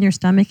the baby in your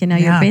stomach, and now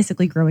you're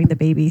basically growing the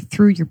baby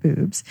through your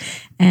boobs.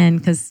 And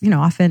because,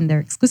 often they're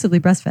exclusively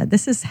breastfed.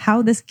 This is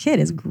how this kid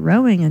is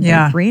growing and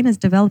their brain is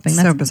developing.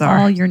 That's so bizarre.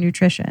 All your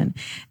nutrition.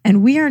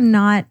 And we are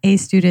not A,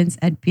 students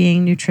at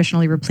being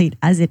nutritionally replete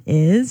as it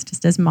is,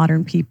 just as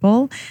modern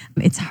people.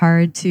 It's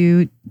hard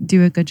to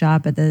do a good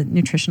job at the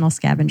nutritional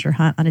scavenger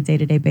hunt on a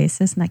day-to-day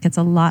basis. And that gets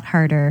a lot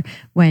harder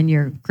when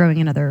you're growing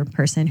another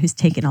person who's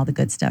taken all the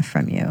good stuff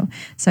from you.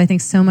 So I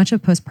think so much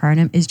of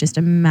postpartum is just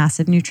a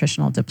massive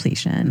nutritional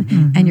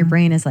depletion. And your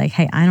brain is like,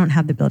 hey, I don't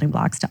have the building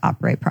blocks to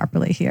operate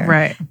properly here.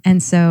 Right.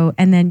 And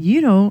then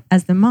you don't,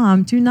 as the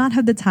mom, do not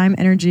have the time,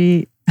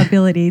 energy,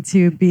 ability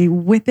to be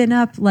whipping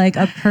up like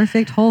a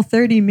perfect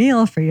Whole30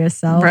 meal for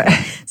yourself. Right.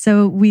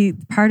 So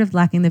part of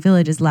lacking the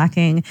village is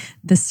lacking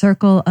the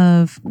circle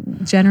of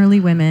generally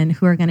women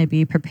who are going to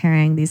be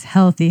preparing these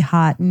healthy,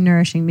 hot,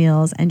 nourishing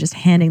meals and just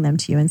handing them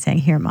to you and saying,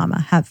 here,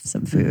 mama, have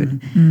some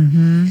food.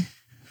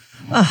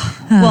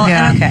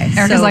 Okay.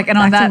 Erica's like, and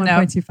on that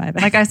note,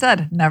 1.25. like I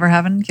said, never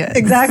having kids.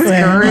 Exactly.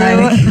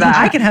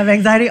 I can have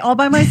anxiety all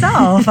by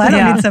myself. I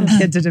don't need some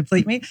kid to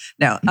deplete me.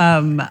 No.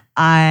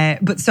 I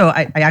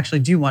actually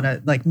do want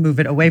to like move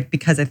it away,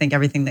 because I think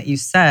everything that you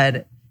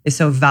said is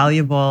so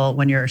valuable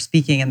when you're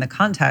speaking in the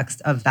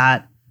context of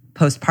that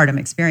postpartum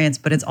experience,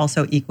 but it's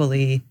also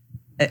equally,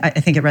 I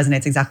think it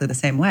resonates exactly the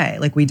same way.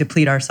 Like we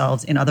deplete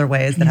ourselves in other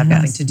ways that have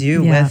nothing to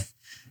do with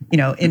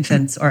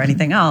infants or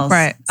anything else.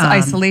 Right. So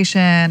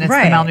isolation, it's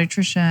the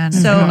malnutrition.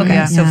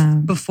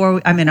 So,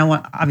 before, I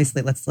want,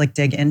 obviously let's like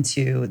dig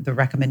into the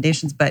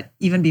recommendations, but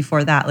even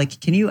before that, like,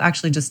 can you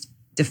actually just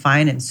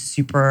define in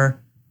super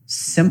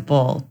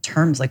simple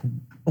terms, like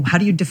how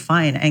do you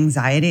define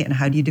anxiety and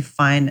how do you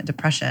define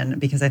depression?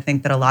 Because I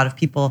think that a lot of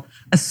people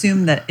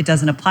assume that it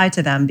doesn't apply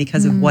to them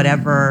because of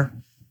whatever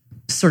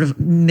sort of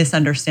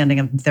misunderstanding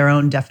of their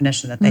own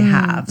definition that they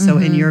have. So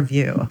in your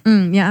view.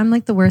 I'm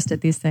like the worst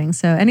at these things.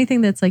 So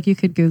anything that's like you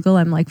could Google,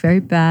 I'm like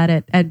very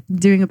bad at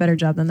doing a better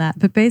job than that.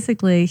 But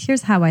basically,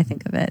 here's how I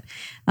think of it.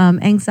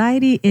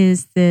 Anxiety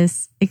is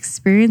this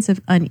experience of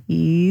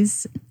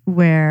unease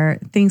where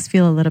things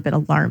feel a little bit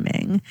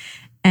alarming.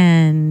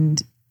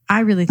 And I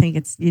really think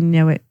it's,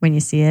 it when you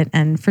see it.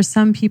 And for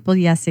some people,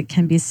 yes, it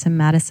can be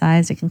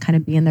somaticized. It can kind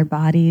of be in their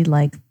body,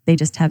 like they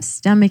just have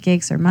stomach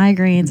aches or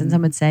migraines. And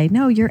some would say,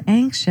 no, you're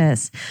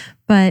anxious.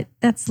 But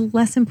that's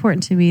less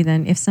important to me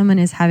than if someone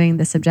is having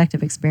the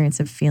subjective experience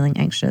of feeling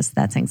anxious,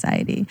 that's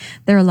anxiety.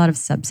 There are a lot of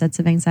subsets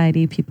of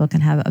anxiety. People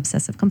can have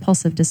obsessive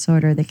compulsive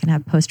disorder. They can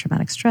have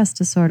post-traumatic stress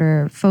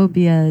disorder,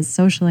 phobias,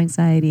 social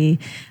anxiety,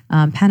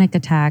 panic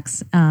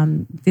attacks.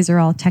 These are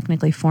all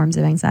technically forms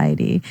of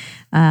anxiety.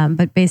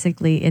 But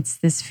basically, it's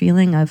this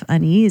feeling of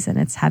unease, and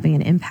it's having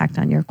an impact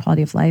on your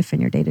quality of life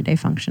and your day-to-day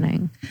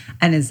functioning.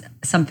 And is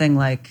something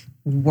like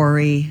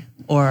worry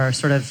or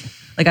sort of,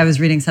 like I was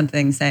reading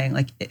something saying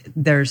like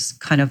there's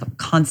kind of a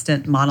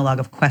constant monologue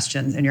of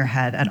questions in your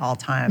head at all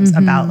times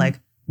about like,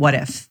 what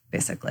if,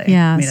 basically?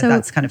 Yeah. I mean, so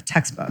that's kind of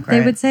textbook, right?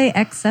 They would say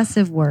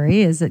excessive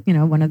worry is,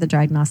 one of the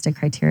diagnostic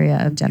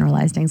criteria of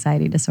generalized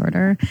anxiety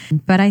disorder.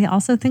 But I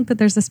also think that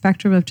there's a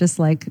spectrum of just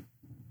like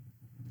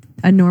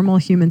a normal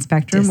human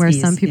spectrum where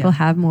some people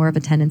have more of a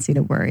tendency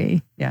to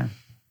worry. Yeah.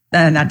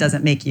 And that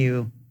doesn't make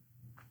you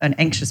an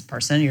anxious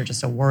person? You're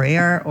just a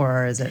worrier,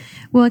 or is it?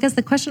 Well, I guess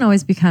the question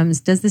always becomes,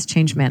 does this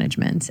change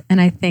management? And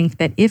I think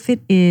that if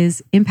it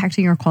is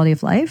impacting your quality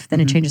of life,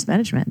 then it changes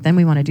management. Then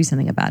we want to do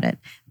something about it.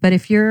 But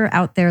if you're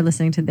out there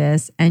listening to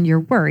this and you're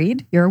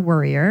worried, you're a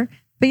worrier,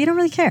 but you don't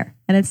really care.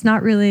 And it's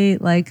not really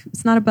like,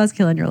 it's not a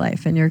buzzkill in your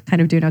life and you're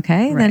kind of doing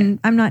okay, then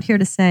I'm not here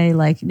to say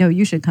like, no,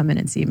 you should come in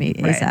and see me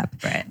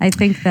ASAP. Right. I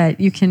think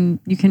that you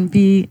can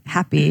be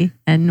happy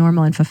and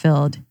normal and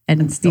fulfilled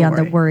and be on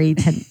the worried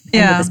end of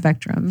the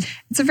spectrum.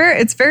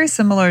 It's very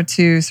similar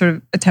to sort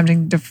of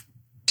attempting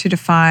to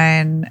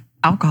define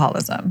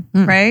alcoholism,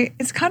 right?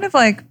 It's kind of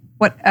like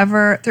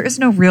whatever, there is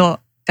no real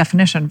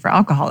definition for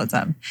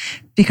alcoholism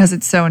because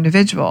it's so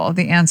individual.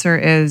 The answer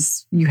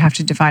is you have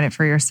to define it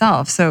for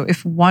yourself. So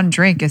if one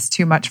drink is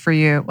too much for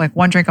you, like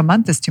one drink a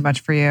month is too much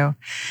for you,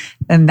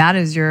 then that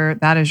is your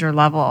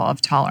level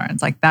of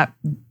tolerance. Like that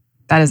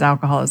is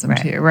alcoholism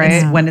to you, right?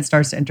 It's when it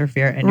starts to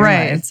interfere in your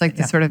life. It's like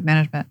the sort of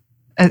management.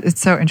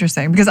 It's so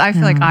interesting because I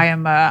feel like I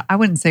am I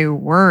wouldn't say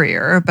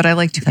worrier, but I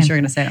like to. I thought you were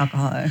going to say an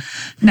alcoholic.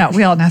 No,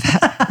 we all know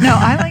that. No,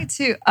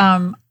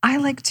 I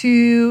like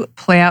to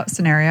play out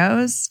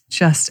scenarios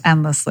just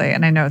endlessly.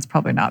 And I know it's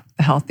probably not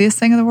the healthiest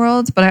thing in the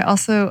world, but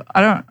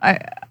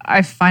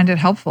I find it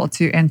helpful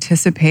to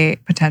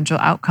anticipate potential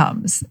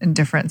outcomes in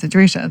different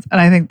situations.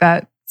 And I think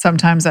that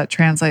sometimes that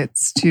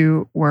translates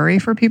to worry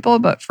for people,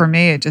 but for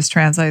me, it just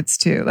translates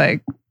to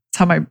like, it's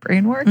how my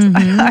brain works.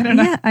 I don't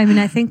know. Yeah, I mean,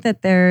 I think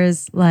that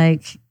there's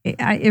like,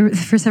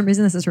 for some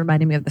reason, this is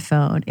reminding me of the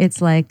phone. It's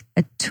like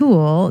a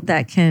tool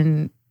that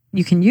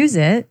you can use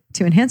it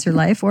to enhance your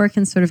life, or it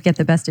can sort of get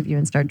the best of you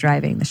and start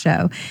driving the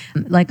show.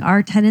 Like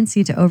our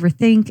tendency to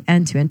overthink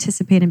and to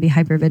anticipate and be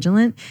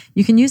hypervigilant,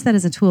 you can use that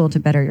as a tool to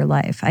better your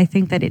life. I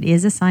think that it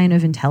is a sign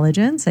of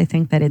intelligence. I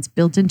think that it's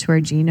built into our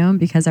genome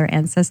because our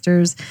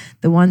ancestors,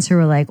 the ones who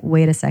were like,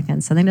 wait a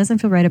second, something doesn't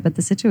feel right about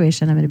the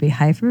situation. I'm going to be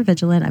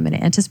hypervigilant. I'm going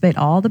to anticipate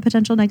all the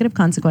potential negative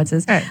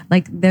consequences. Right.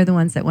 Like they're the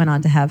ones that went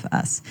on to have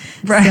us.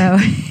 Right. So,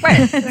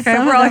 right.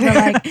 Okay. We're all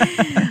like,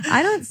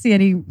 I don't see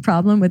any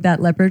problem with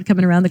that leopard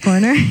coming around the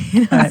corner. You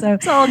know? Right. So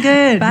it's all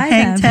good.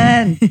 Hang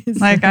 10.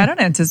 Like, I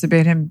don't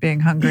anticipate him being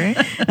hungry.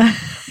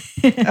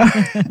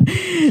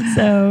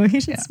 So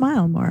he should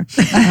smile more.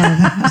 She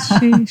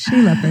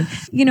leopard.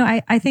 You know,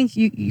 I think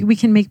we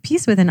can make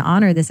peace with and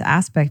honor this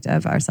aspect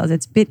of ourselves.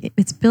 It's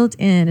built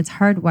in, it's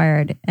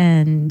hardwired,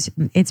 and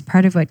it's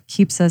part of what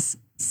keeps us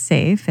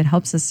safe. It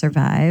helps us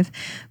survive.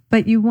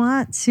 But you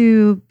want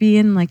to be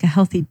in like a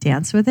healthy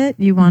dance with it.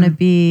 You want to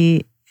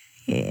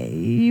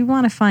you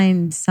want to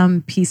find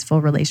some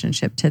peaceful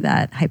relationship to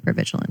that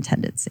hypervigilant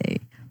tendency.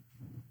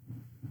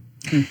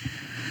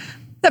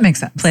 That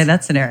makes sense. Play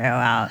that scenario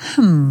out.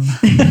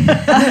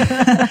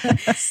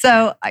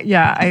 So,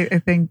 yeah, I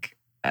think,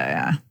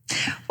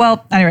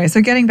 well, anyway, so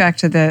getting back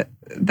to the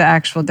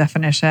actual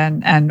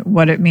definition and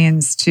what it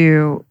means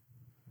to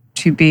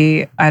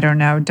be, I don't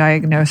know,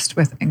 diagnosed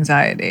with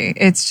anxiety.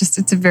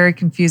 It's a very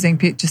confusing,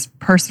 just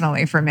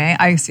personally for me.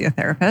 I see a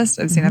therapist.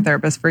 I've seen a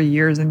therapist for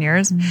years and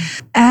years.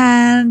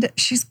 And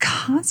she's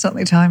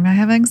constantly telling me I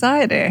have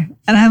anxiety.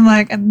 And I'm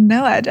like,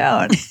 no, I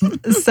don't.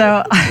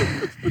 So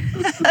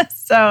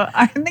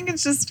I think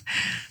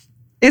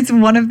it's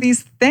one of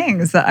these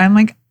things that I'm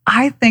like,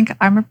 I think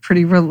I'm a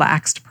pretty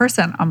relaxed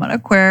person. I'm an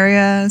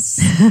Aquarius.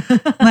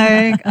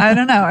 Like, I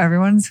don't know.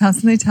 Everyone's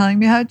constantly telling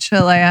me how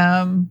chill I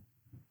am.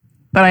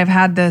 But I've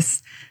had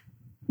this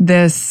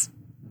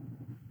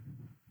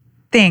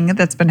thing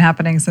that's been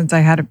happening since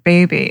I had a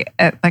baby,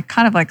 like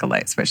kind of like a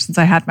light switch, since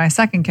I had my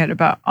second kid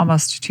about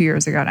almost 2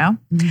 years ago now.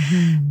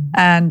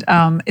 And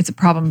it's a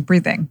problem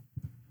breathing.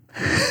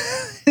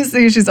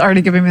 So she's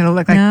already giving me the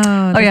look like,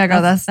 no, oh yeah,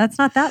 girl, that's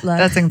not that look.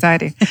 That's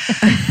anxiety.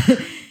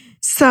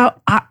 So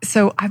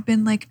I've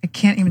been like, I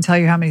can't even tell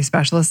you how many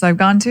specialists I've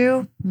gone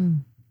to.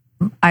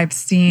 I've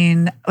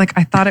seen, like,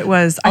 I thought it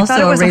was a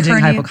raging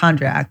hernia.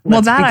 Hypochondriac.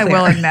 Well, that I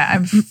will admit.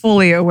 I'm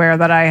fully aware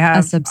that I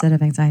have a subset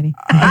of anxiety.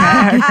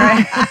 Okay,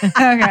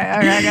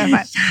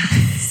 fine.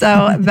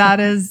 So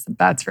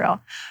that's real.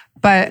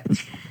 But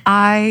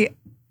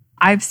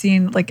I've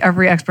seen like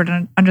every expert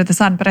under the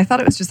sun, but I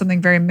thought it was just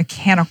something very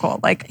mechanical.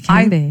 Like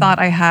thought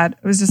it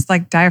was just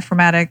like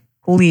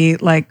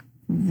diaphragmatically like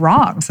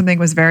wrong. Something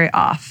was very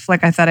off.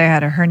 Like I thought I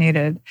had a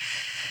herniated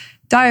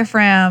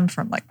diaphragm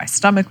from like my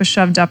stomach was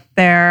shoved up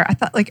there. I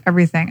thought like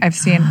everything. I've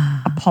seen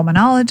a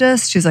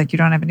pulmonologist. She's like, you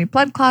don't have any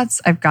blood clots.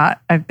 I've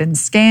been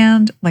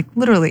scanned, like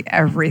literally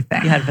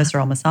everything. You had a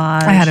visceral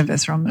massage. I had a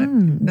visceral,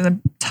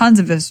 tons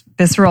of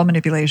visceral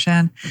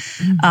manipulation.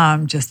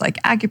 Just like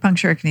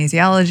acupuncture,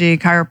 kinesiology,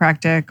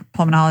 chiropractic,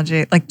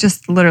 pulmonology, like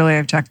just literally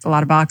I've checked a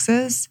lot of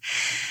boxes.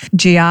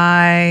 GI,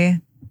 had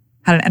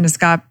an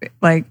endoscope,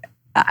 like,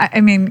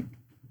 I mean,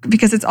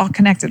 because it's all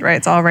connected, right?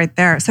 It's all right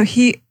there. So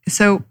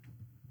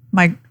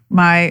my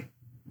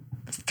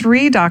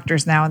 3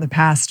 doctors now in the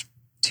past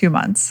 2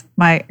 months,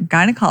 my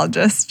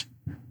gynecologist,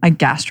 my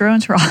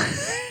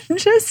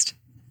gastroenterologist,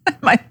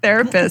 my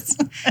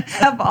therapist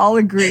have all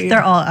agreed.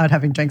 They're all out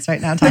having drinks right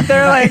now. Talking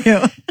They're about like,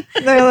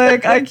 you. they're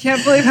like, I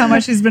can't believe how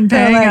much she's been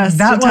paying us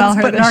that to tell one's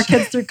her putting this our shit.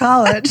 kids through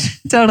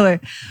college. Totally.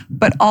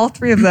 But all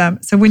three of them.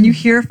 So when you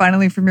hear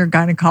finally from your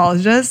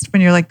gynecologist,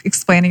 when you're like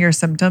explaining your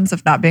symptoms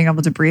of not being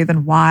able to breathe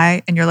and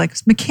why, and you're like,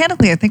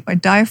 mechanically, I think my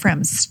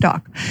diaphragm is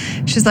stuck.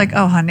 She's like,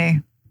 oh,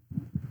 honey,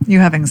 you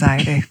have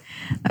anxiety.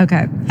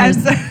 Okay. And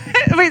so,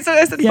 wait, so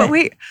I said, but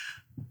wait.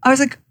 I was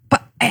like,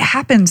 but it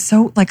happened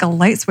so like a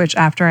light switch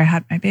after I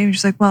had my baby.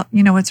 She's like, well,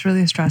 you know what's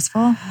really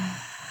stressful?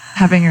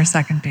 Having your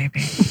second baby.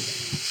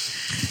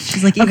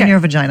 She's like, even your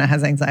vagina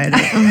has anxiety.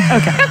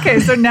 Okay.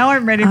 So now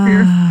I'm ready for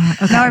your.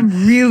 Now I'm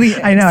really.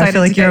 I know. I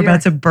feel like you're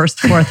about to. to burst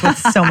forth with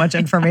so much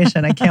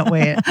information. I can't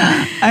wait.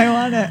 I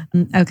want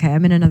it. Okay,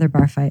 I'm in another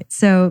bar fight.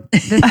 So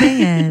the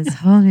thing is,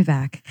 hold me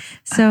back.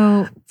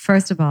 So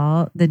first of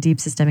all, the deep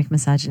systemic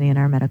misogyny in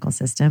our medical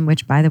system,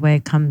 which by the way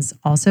comes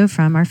also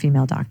from our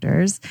female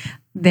doctors,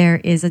 there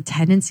is a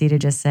tendency to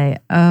just say,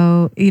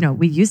 oh,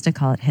 we used to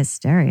call it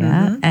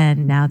hysteria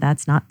and now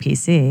that's not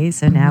PC.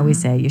 So now we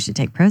say you should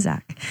take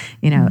Prozac.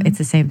 It's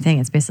the same thing.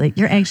 It's basically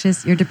you're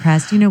anxious, you're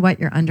depressed. You know what?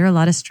 You're under a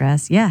lot of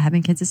stress. Yeah,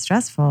 having kids is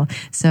stressful.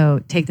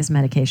 So take this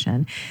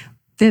medication.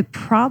 The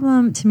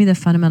problem, to me, the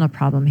fundamental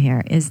problem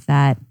here is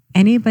that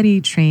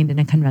anybody trained in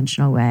a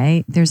conventional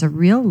way, there's a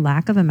real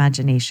lack of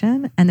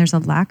imagination and there's a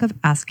lack of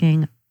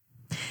asking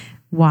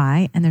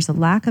why and there's a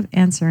lack of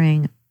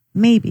answering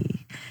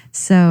maybe.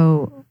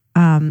 So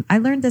I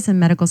learned this in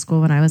medical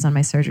school when I was on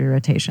my surgery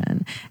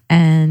rotation.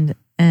 And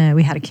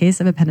we had a case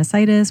of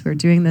appendicitis. We were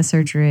doing the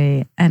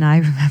surgery. And I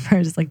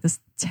remember just like this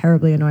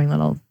terribly annoying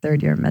little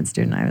third-year med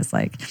student. I was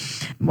like,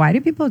 why do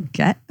people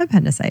get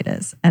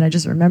appendicitis? And I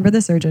just remember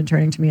the surgeon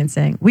turning to me and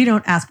saying, we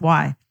don't ask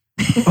why.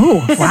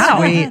 Oh, wow.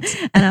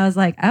 Sweet. And I was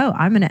like, oh,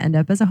 I'm going to end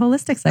up as a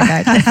holistic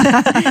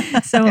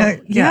psychiatrist.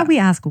 So we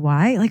ask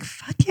why. Like,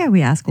 fuck yeah,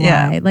 we ask why.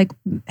 Yeah. Like,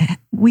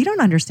 we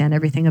don't understand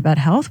everything about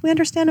health. We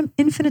understand an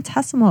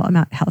infinitesimal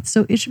amount of health.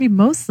 So it should be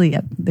mostly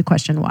the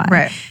question why.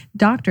 Right.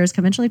 Doctors,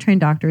 conventionally trained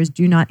doctors,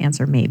 do not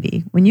answer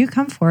maybe. When you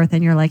come forth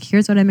and you're like,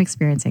 here's what I'm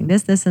experiencing,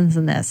 this,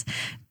 and this.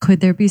 Could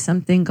there be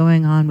something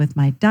going on with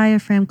my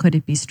diaphragm? Could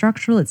it be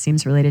structural? It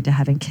seems related to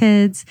having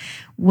kids.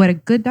 What a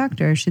good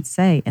doctor should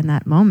say in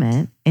that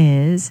moment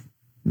is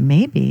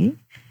maybe.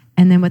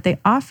 And then what they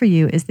offer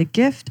you is the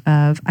gift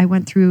of, I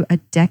went through a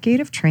decade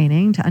of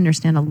training to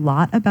understand a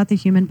lot about the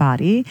human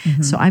body.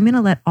 So I'm going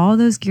to let all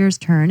those gears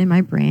turn in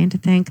my brain to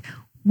think,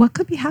 what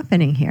could be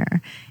happening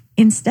here?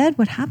 Instead,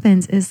 what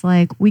happens is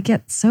like we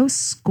get so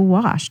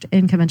squashed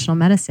in conventional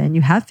medicine.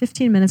 You have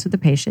 15 minutes with the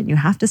patient. You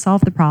have to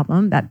solve the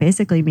problem. That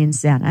basically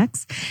means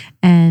Xanax.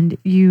 And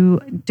you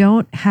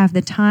don't have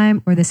the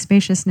time or the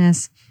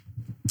spaciousness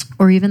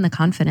or even the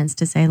confidence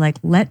to say like,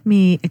 let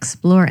me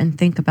explore and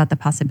think about the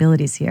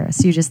possibilities here.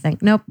 So you just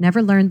think, nope,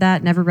 never learned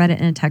that, never read it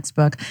in a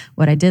textbook.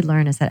 What I did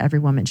learn is that every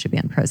woman should be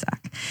on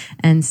Prozac.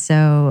 And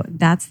so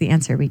that's the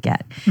answer we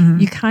get.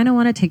 You kind of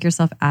want to take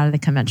yourself out of the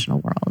conventional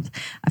world.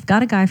 I've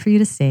got a guy for you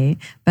to see,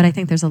 but I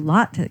think there's a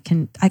lot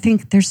I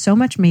think there's so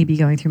much maybe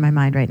going through my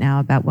mind right now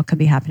about what could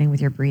be happening with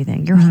your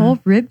breathing. Your whole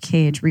rib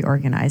cage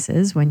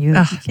reorganizes when you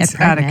get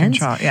pregnant. Out of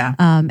control,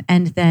 yeah.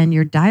 And then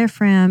your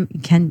diaphragm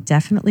can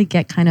definitely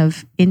get kind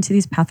of into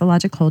these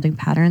pathologic holding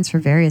patterns for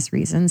various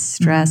reasons,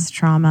 stress,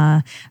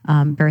 trauma,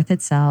 birth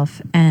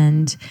itself.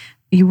 And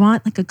you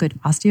want like a good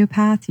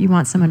osteopath. You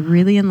want someone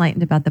really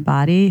enlightened about the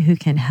body who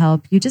can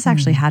help. You just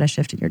actually had a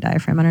shift in your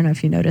diaphragm. I don't know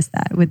if you noticed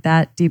that with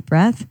that deep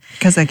breath.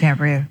 Because I can't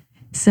breathe.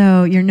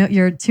 So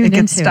you're tuned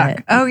into stuck.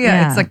 it. Oh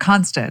yeah, it's like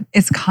constant.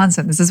 It's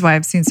constant. This is why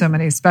I've seen so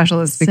many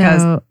specialists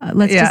because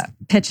let's just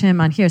pitch him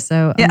on here.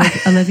 So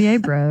Olivier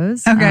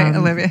Bros. Okay,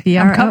 Olivier.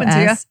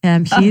 B-R-O-S,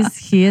 I'm coming to you.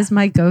 He is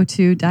my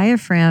go-to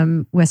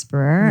diaphragm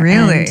whisperer.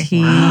 Really? And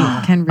he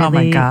can really, oh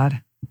my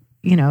God.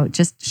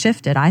 Just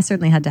shift it. I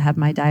certainly had to have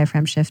my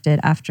diaphragm shifted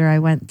after I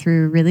went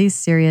through really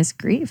serious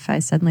grief. I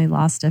suddenly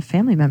lost a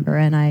family member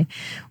and I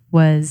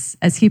was,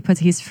 as he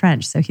puts, he's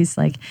French. So he's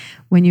like,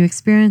 when you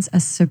experience a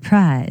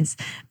surprise,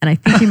 and I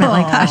think he meant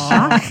like a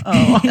shock.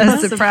 A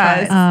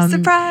surprise.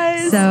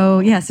 Surprise. So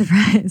yeah,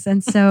 surprise.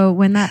 And so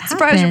when that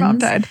surprise, happens, your mom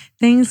died.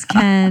 things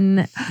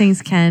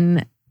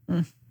can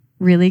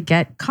really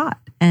get caught.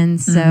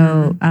 And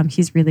so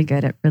he's really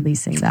good at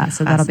releasing that.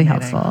 So that'll be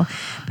helpful.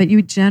 But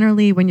you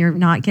generally, when you're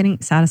not getting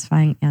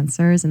satisfying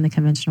answers in the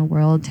conventional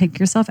world, take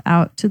yourself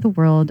out to the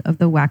world of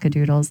the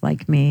wackadoodles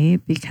like me,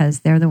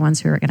 because they're the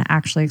ones who are going to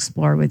actually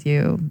explore with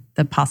you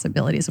the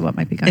possibilities of what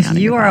might be going on.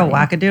 If you are a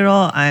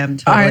wackadoodle, I am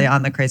totally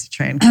on the crazy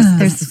train.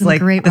 There's some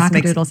great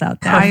wackadoodles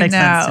out there. Perfect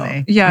sense to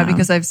me. Yeah,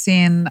 because I've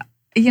seen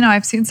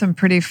some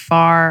pretty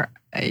far,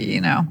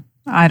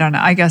 I don't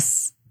know, I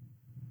guess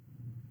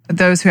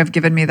those who have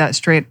given me that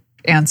straight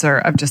answer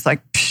of just like,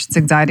 it's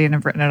anxiety and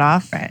have written it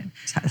off, right,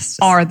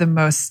 are the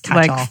most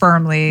like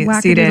firmly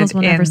seated. Wackadoodles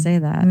will never say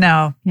that.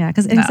 No. Yeah,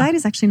 because anxiety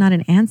is actually not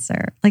an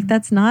answer. Like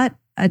that's not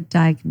a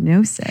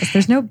diagnosis.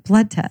 There's no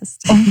blood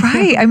test. Oh,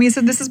 right. I mean,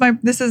 so this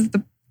is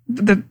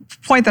the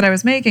point that I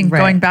was making,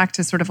 going back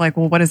to sort of like,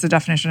 well, what is the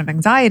definition of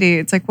anxiety?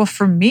 It's like, well,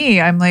 for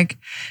me, I'm like,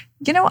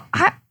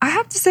 I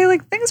have to say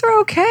like things are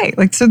okay.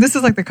 Like, so this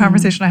is like the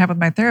conversation I have with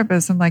my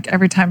therapist. And like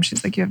every time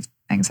she's like, you have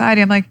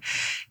anxiety, I'm like,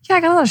 yeah,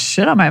 I got a lot of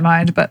shit on my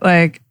mind, but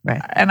like,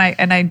 and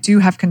I do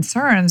have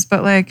concerns,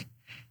 but like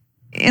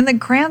in the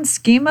grand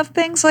scheme of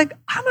things, like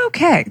I'm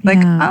okay. Like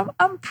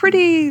I'm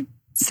pretty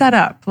set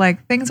up.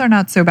 Like things are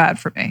not so bad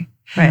for me.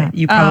 Right.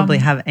 You probably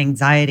have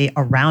anxiety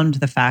around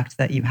the fact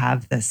that you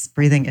have this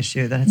breathing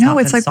issue that has not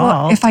been solved.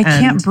 Well, if I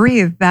can't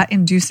breathe, that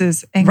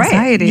induces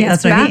anxiety. Yeah,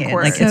 that's what I mean.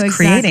 Backwards. Like it's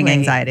creating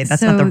anxiety.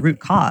 That's not the root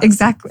cause.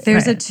 Exactly.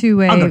 There's a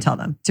two-way I'll go tell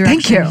them.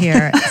 direction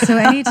here. So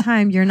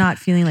anytime you're not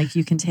feeling like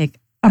you can take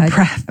a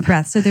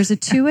breath. So there's a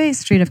two-way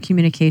street of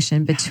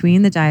communication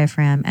between the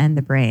diaphragm and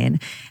the brain.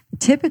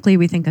 Typically,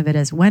 we think of it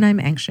as when I'm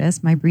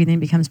anxious, my breathing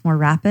becomes more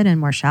rapid and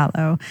more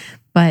shallow.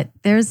 But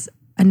there's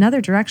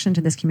another direction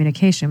to this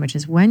communication, which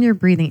is when your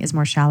breathing is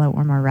more shallow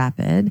or more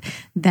rapid,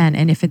 then,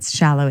 and if it's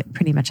shallow, it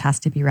pretty much has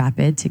to be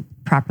rapid to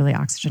properly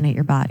oxygenate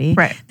your body.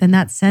 Then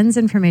that sends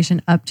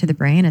information up to the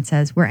brain. It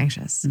says, we're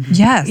anxious.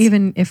 Yes.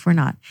 Even if we're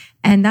not.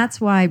 And that's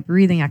why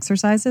breathing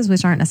exercises,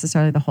 which aren't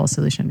necessarily the whole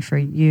solution for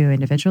you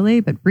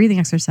individually, but breathing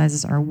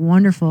exercises are a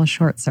wonderful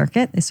short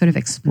circuit. They sort of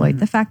exploit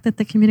the fact that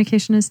the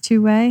communication is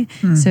two-way.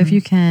 So if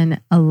you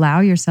can allow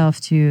yourself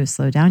to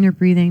slow down your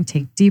breathing,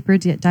 take deeper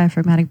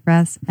diaphragmatic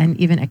breaths, and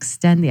even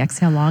extend the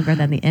exhale longer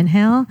than the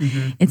inhale,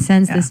 it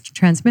sends this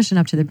transmission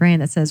up to the brain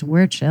that says,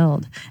 we're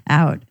chilled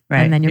out.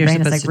 And then your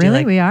brain is like,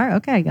 really? We are?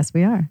 Okay, I guess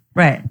we are.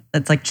 Right.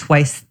 That's like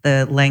twice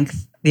the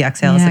length the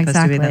exhale is supposed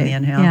to be than the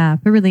inhale. Yeah,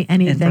 but really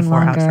anything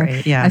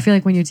longer. Yeah. I feel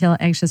like when you tell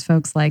anxious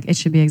folks, like, it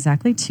should be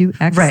exactly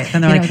 2x. Right.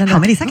 Then they're like, how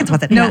many seconds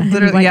was it? No,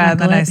 literally, and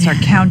then I start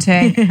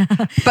counting.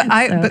 But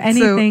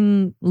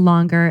anything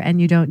longer,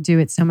 and you don't do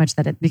it so much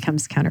that it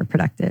becomes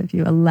counterproductive.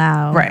 You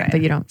allow,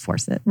 but you don't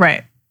force it.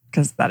 Right.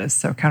 Because that is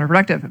so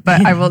counterproductive.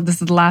 But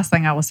this is the last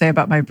thing I will say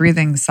about my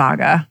breathing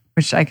saga,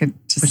 which I could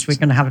just... Which we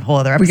can have a whole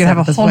other episode. We could have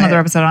a whole other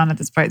episode on at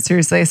this point,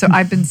 seriously. So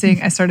I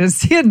started to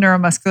see a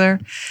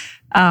neuromuscular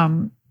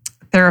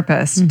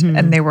therapist,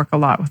 and they work a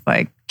lot with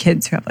like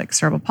kids who have like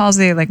cerebral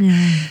palsy. Like,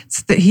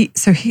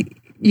 so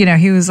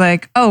he was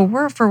like, oh,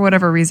 we're, for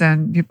whatever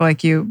reason, people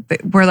like you,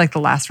 we're like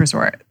the last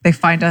resort. They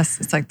find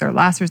us, it's like their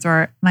last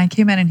resort. And I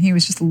came in and he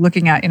was just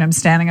looking at, I'm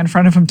standing in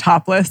front of him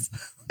topless.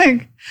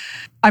 Like,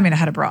 I mean, I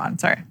had a bra on,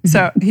 sorry.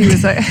 So he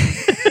was like,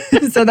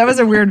 so that was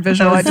a weird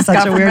visual. That was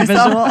such a weird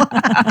visual.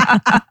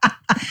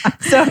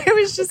 So it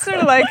was just sort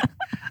of like,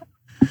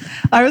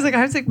 I was like, I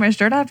have to take my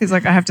shirt off. He's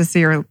like, I have to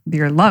see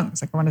your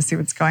lungs. Like, I want to see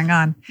what's going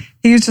on.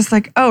 He was just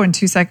like, oh, in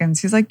 2 seconds.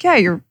 He's like, yeah,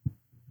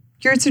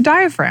 it's your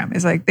diaphragm.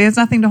 He's like, there's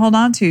nothing to hold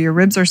on to. Your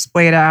ribs are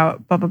splayed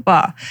out, blah, blah,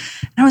 blah.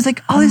 And I was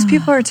like, all these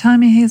people are telling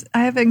me I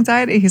have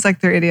anxiety. He's like,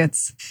 they're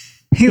idiots.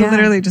 He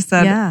literally just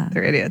said,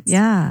 they're idiots.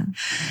 Yeah.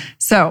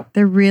 So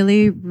they're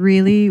really,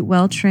 really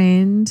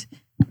well-trained,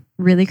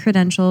 really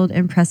credentialed,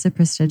 impressive,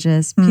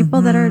 prestigious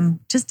people that are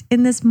just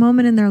in this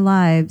moment in their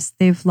lives,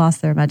 they've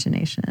lost their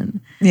imagination.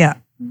 Yeah.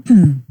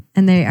 And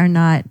they are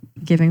not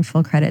giving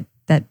full credit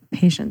that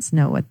patients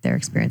know what they're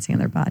experiencing in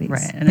their bodies.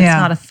 Right. And it's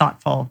not a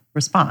thoughtful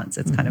response.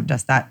 It's kind of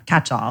just that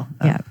catch-all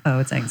of, oh,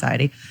 it's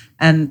anxiety.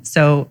 And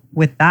so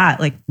with that,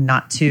 like,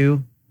 not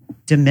to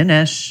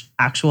diminish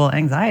actual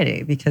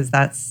anxiety, because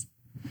that's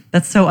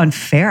so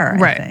unfair,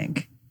 I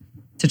think,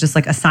 to just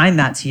like assign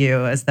that to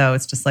you as though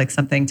it's just like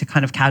something to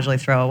kind of casually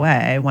throw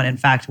away, when in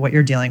fact what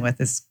you're dealing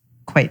with is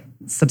quite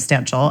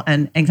substantial,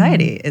 and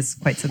anxiety is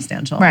quite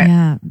substantial. Right.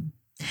 Yeah.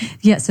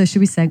 Yeah. So should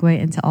we segue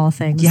into all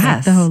things? Yes.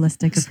 Like the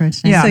holistic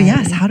approach. Yeah. So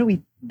yes, how do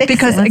we fix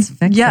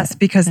it?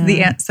 Because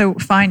so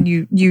fine,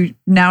 you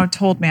now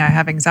told me I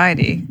have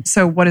anxiety.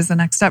 So what is the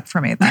next step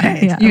for me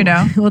then?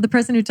 Right. Well, the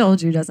person who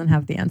told you doesn't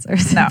have the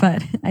answers. No.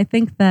 But I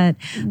think that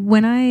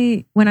when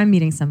I'm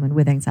meeting someone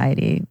with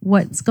anxiety,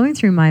 what's going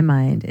through my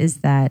mind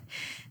is that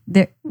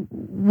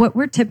what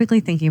we're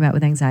typically thinking about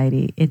with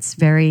anxiety, it's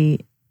very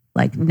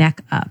like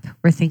neck up.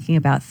 We're thinking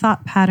about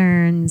thought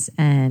patterns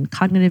and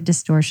cognitive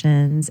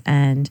distortions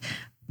and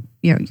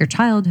your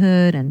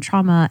childhood and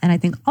trauma. And I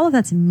think all of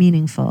that's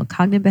meaningful.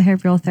 Cognitive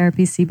behavioral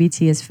therapy,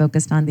 CBT, is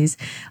focused on these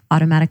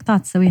automatic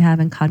thoughts that we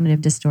have and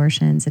cognitive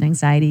distortions. In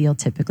anxiety, you'll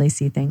typically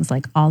see things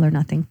like all or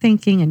nothing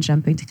thinking and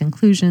jumping to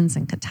conclusions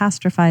and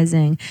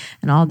catastrophizing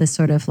and all this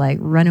sort of like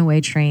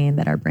runaway train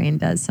that our brain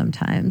does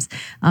sometimes.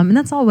 And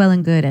that's all well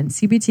and good. And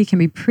CBT can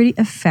be pretty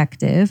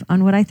effective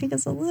on what I think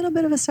is a little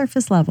bit of a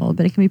surface level,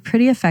 but it can be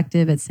pretty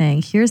effective at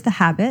saying, here's the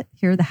habit,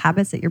 here are the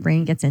habits that your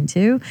brain gets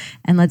into,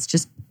 and let's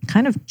just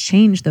kind of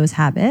change those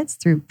habits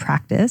through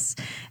practice,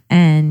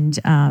 and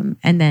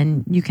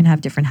then you can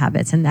have different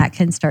habits, and that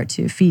can start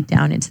to feed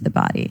down into the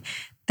body.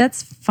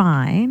 That's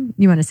fine.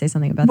 You want to say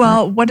something about that?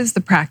 Well, what is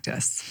the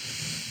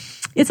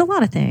practice? It's a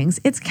lot of things.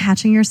 It's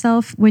catching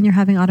yourself when you're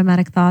having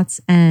automatic thoughts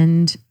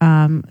and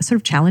sort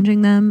of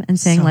challenging them and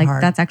saying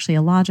that's actually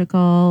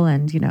illogical.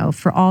 And,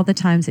 for all the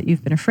times that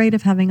you've been afraid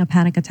of having a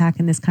panic attack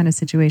in this kind of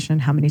situation,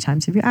 how many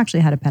times have you actually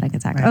had a panic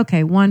attack? Right.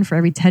 Okay, 1 for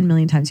every 10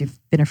 million times you've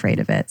been afraid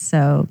of it.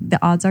 So the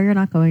odds are you're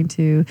not going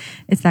to.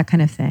 It's that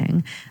kind of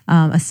thing.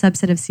 A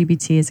subset of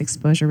CBT is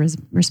exposure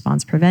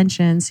response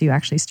prevention. So you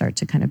actually start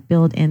to kind of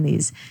build in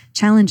these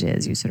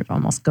challenges. You sort of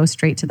almost go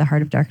straight to the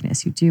heart of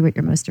darkness. You do what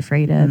you're most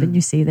afraid of, and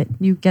you see that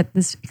you get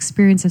this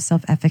experience of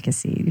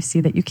self-efficacy. You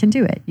see that you can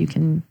do it. You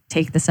can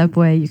take the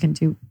subway, you can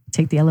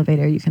take the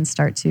elevator, you can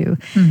start to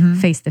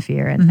face the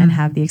fear and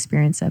have the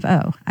experience of,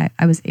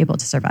 I was able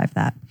to survive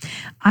that.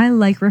 I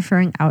like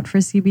referring out for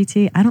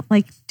CBT. I don't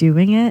like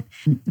doing it,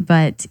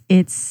 but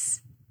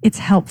it's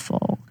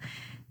helpful.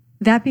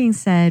 That being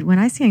said, when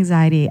I see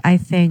anxiety, I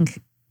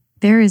think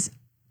there is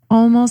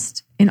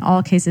almost in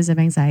all cases of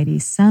anxiety,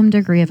 some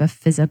degree of a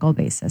physical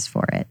basis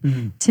for it.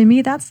 To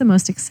me, that's the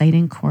most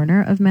exciting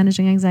corner of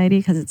managing anxiety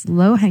because it's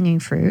low-hanging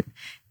fruit.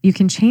 You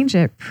can change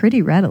it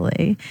pretty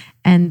readily.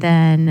 And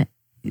then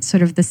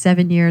sort of the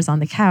 7 years on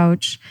the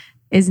couch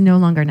is no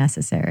longer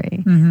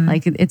necessary.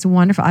 Like it's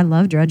wonderful. I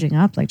love dredging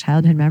up like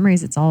childhood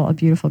memories. It's all a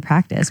beautiful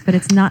practice, but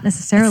it's not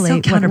necessarily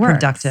it's so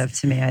counterproductive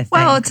to me, I think.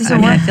 Well,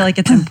 I feel like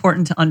it's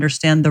important to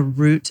understand the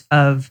root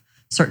of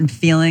certain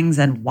feelings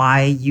and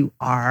why you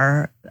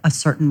are a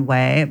certain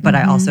way. But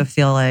I also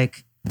feel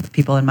like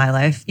people in my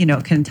life,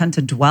 can tend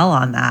to dwell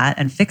on that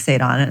and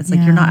fixate on it. It's like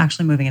you're not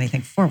actually moving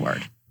anything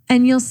forward.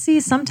 And you'll see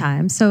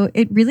sometimes, so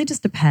it really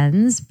just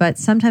depends, but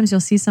sometimes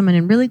you'll see someone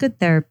in really good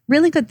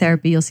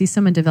therapy, you'll see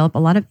someone develop a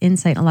lot of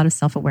insight, a lot of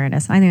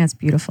self-awareness. I think that's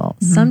beautiful.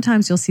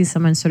 Sometimes you'll see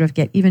someone sort of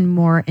get even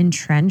more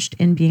entrenched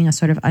in being a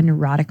sort of a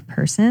neurotic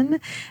person,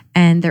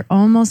 and they're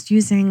almost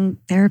using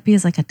therapy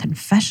as like a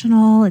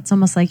confessional. It's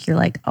almost like you're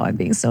like, oh, I'm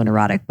being so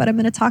neurotic, but I'm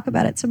going to talk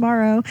about it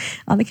tomorrow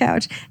on the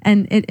couch.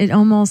 And it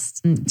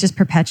almost just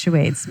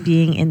perpetuates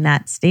being in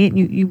that state.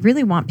 And you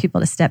really want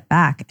people to step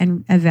back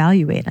and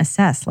evaluate and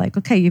assess like,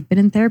 okay, you've been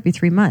in therapy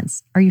 3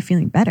 months. Are you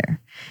feeling better?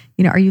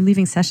 Are you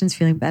leaving sessions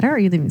feeling better? Are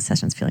you leaving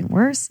sessions feeling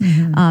worse?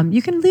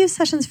 You can leave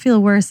sessions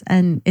feel worse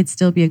and it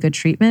still be a good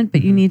treatment,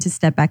 but you need to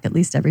step back at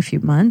least every few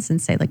months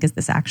and say like, is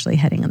this actually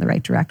heading in the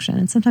right direction?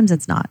 And sometimes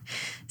it's not.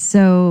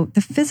 So the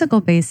physical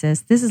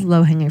basis, this is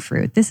low hanging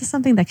fruit. This is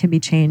something that can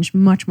be changed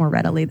much more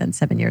readily than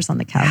 7 years on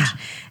the couch. Yeah.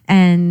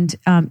 And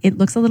it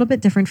looks a little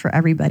bit different for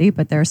everybody,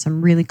 but there are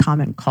some really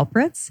common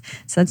culprits.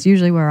 So that's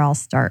usually where I'll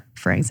start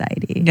for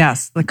anxiety.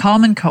 Yes, the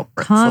common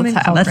culprits.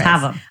 Let's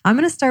have them. I'm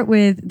going to start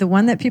with the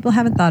one that people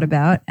haven't thought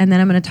about, and then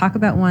I'm going to talk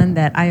about one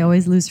that I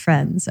always lose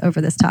friends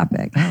over this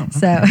topic. Oh,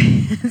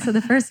 okay. So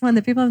the first one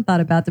that people haven't thought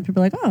about, that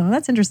people are like, oh,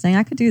 that's interesting,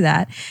 I could do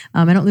that.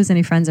 I don't lose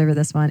any friends over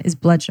this one, is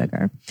blood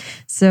sugar.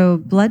 So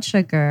blood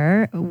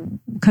sugar,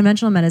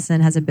 conventional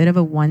medicine has a bit of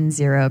a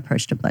 1-0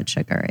 approach to blood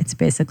sugar. It's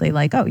basically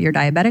like, oh, you're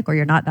diabetic or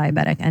you're not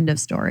diabetic, end of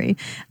story.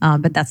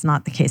 But that's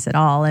not the case at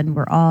all. And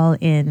we're all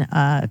in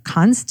a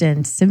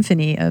constant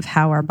symphony of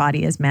how our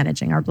body is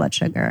managing our blood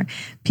sugar.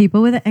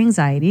 People with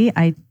anxiety,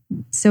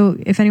 so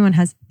if anyone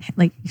has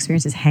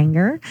experiences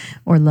hanger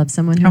or loves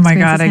someone who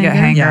experiences I get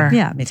hanger.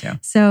 Yeah, me too.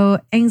 So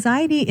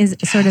anxiety is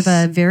sort of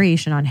a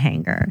variation on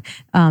hanger.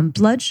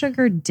 Blood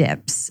sugar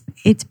dips.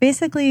 It's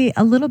basically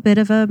a little bit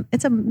of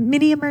it's a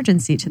mini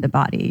emergency to the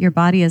body. Your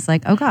body is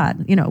like, oh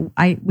God,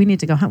 we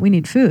need to go hunt. We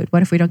need food.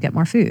 What if we don't get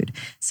more food?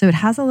 So it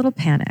has a little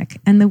panic.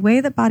 And the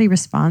way the body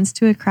responds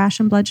to a crash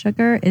in blood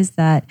sugar is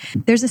that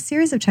there's a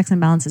series of checks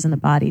and balances in the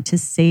body to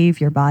save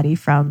your body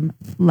from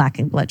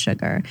lacking blood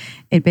sugar.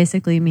 It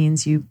basically means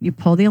you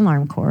pull the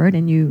alarm cord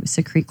and you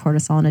secrete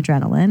cortisol and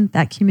adrenaline.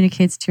 That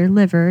communicates to your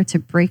liver to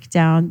break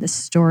down the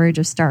storage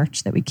of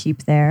starch that we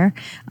keep there,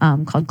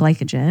 called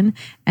glycogen.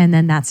 And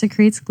then that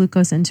secretes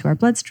glucose into our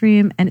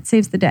bloodstream and it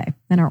saves the day.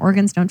 And our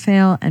organs don't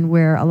fail and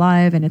we're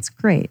alive and it's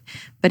great.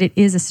 But it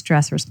is a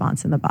stress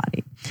response in the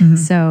body.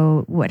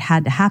 So what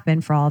had to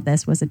happen for all of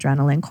this was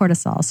adrenaline,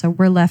 cortisol. So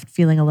we're left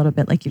feeling a little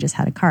bit like you just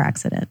had a car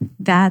accident.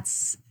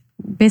 That's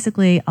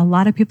basically, a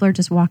lot of people are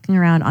just walking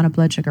around on a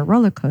blood sugar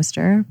roller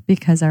coaster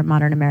because our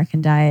modern American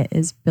diet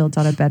is built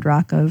on a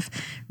bedrock of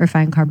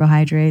refined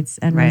carbohydrates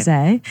and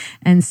rosé.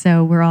 And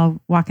so we're all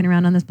walking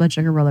around on this blood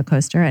sugar roller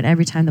coaster. And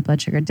every time the blood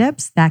sugar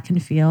dips, that can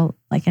feel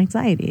like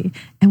anxiety.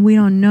 And we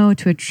don't know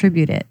to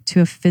attribute it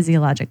to a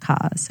physiologic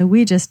cause. So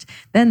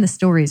then the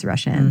stories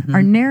rush in.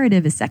 Our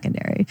narrative is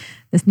secondary.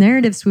 This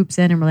narrative swoops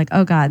in and we're like,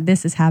 oh God,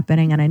 this is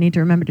happening and I need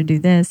to remember to do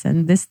this.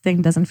 And this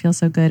thing doesn't feel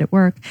so good at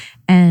work.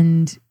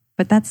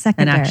 But that's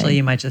secondary. And actually,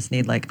 you might just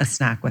need like a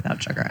snack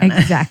without sugar in it.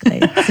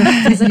 Exactly. So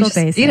physical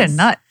basis. Eat a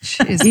nut.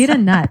 Jeez. Eat a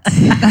nut.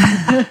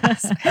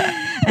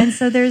 And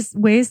so there's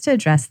ways to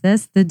address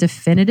this. The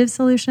definitive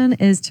solution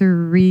is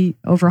to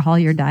overhaul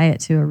your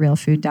diet to a real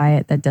food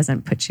diet that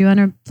doesn't put you on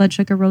a blood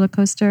sugar roller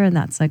coaster. And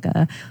that's like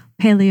a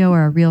paleo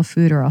or a real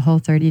food or a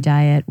Whole30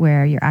 diet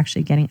where you're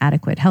actually getting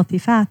adequate healthy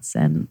fats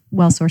and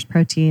well-sourced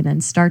protein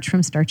and starch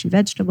from starchy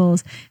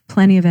vegetables,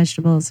 plenty of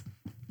vegetables.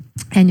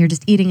 and you're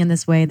just eating in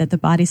this way that the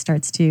body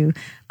starts to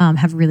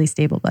have really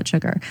stable blood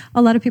sugar.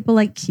 A lot of people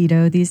like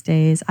keto these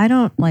days. I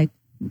don't like.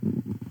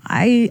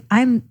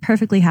 I'm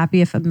perfectly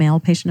happy if a male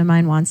patient of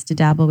mine wants to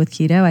dabble with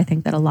keto. I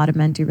think that a lot of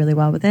men do really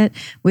well with it.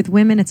 With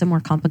women, it's a more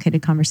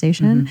complicated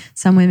conversation.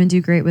 Some women do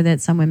great with it,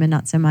 some women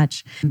not so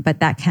much. But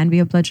that can be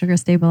a blood sugar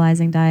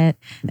stabilizing diet.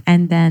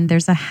 And then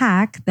there's a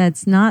hack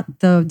that's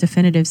not the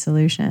definitive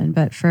solution.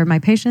 But for my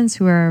patients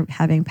who are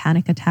having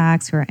panic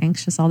attacks, who are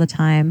anxious all the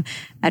time,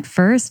 at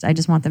first, I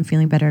just want them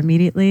feeling better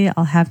immediately.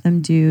 I'll have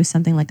them do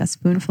something like a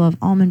spoonful of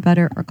almond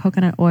butter or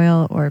coconut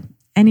oil or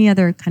any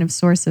other kind of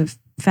source of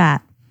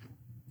fat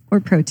or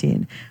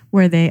protein,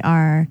 where they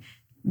are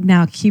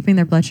now keeping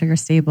their blood sugar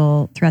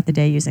stable throughout the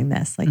day using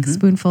this, like a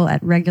spoonful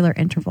at regular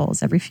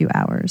intervals every few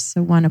hours.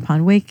 So one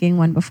upon waking,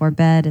 one before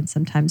bed, and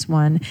sometimes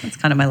one. That's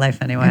kind of my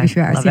life anyway. Every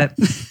few hours. Love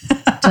it.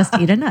 Just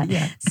eat a nut.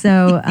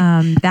 So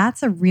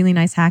that's a really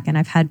nice hack. And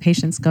I've had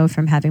patients go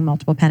from having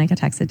multiple panic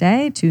attacks a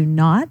day to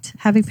not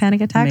having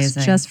panic attacks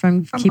just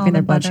from keeping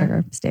their blood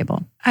sugar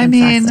stable. I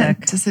mean,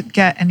 does it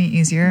get any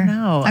easier?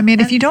 No. I mean,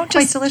 if you don't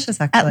just delicious,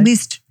 at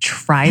least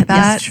try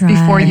that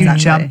before you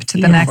jump to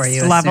the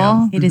next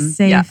level. It is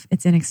safe.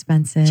 It's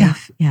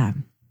inexpensive. Yeah.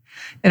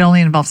 It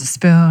only involves a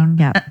spoon.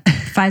 Yeah.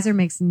 Pfizer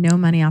makes no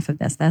money off of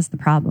this. That's the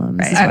problem.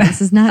 This is why this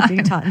is not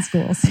being taught in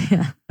schools.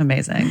 Yeah.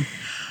 Amazing.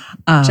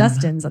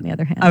 Justin's, on the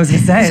other hand. I was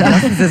going to say,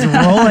 Justin's is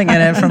rolling in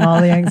it from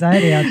all the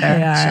anxiety out there.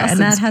 Yeah. And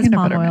that has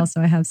palm oil,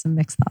 so I have some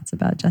mixed thoughts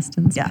about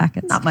Justin's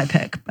packets. Not my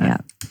pick,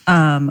 but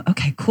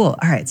okay, cool.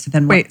 All right. So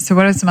then wait, so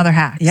what are some other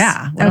hacks?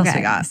 Yeah. What else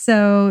we got?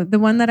 So the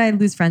one that I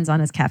lose friends on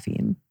is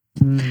caffeine.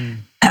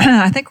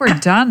 I think we're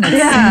done. It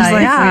seems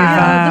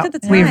like look at the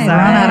time. We've run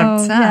out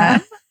of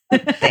time. I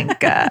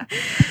think.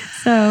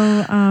 So,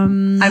 I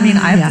mean,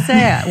 I have to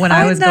say, when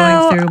I was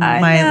going through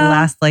my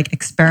last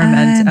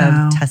experiment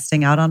of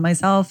testing out on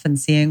myself and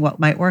seeing what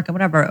might work and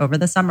whatever over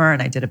the summer, and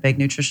I did a big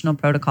nutritional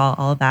protocol,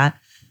 all of that.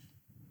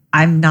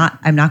 I'm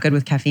not good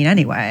with caffeine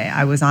anyway.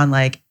 I was on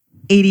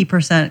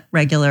 80%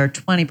 regular,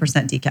 20%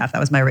 decaf. That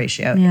was my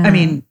ratio. Yeah. I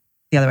mean,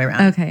 the other way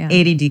around. Okay,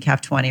 80 decaf,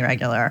 20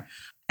 regular.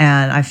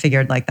 And I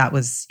figured that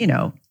was,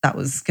 that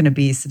was going to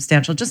be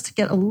substantial just to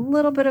get a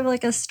little bit of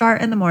a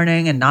start in the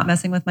morning and not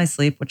messing with my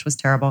sleep, which was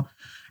terrible.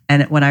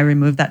 And when I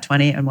removed that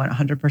 20 and went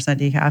 100%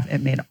 decaf,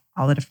 it made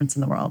all the difference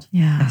in the world.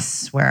 Yeah. I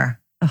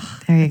swear.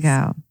 There you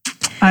go.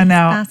 I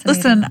know.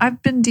 Listen,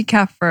 I've been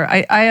decaf for,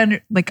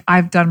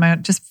 I've done my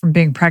own, just from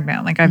being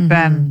pregnant. I've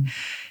been,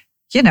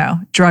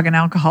 drug and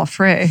alcohol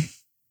free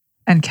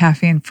and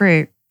caffeine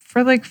free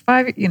for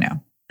 5,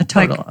 a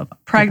total of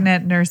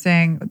pregnant,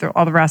 nursing,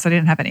 all the rest. I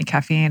didn't have any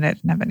caffeine. I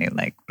didn't have any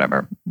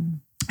whatever.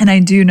 And I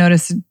do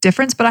notice a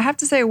difference, but I have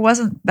to say it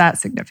wasn't that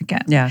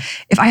significant. Yeah.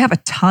 If I have a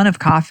ton of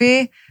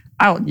coffee,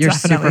 You're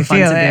definitely super fun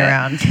feel to it. be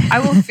around. I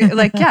will feel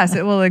yes,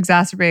 it will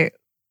exacerbate.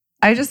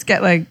 I just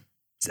get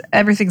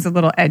everything's a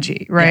little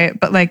edgy, right? Yeah.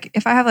 But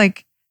if I have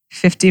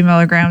 50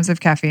 milligrams of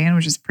caffeine,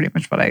 which is pretty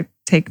much what I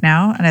take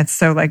now, and it's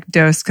so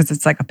dosed because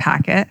it's a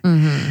packet,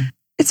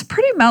 it's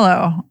pretty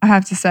mellow, I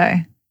have to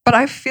say. But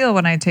I feel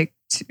when I take,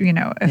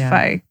 if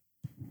I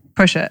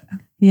push it.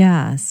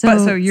 Yeah.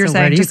 So you're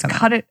saying just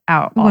cut it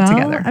out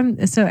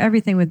altogether. So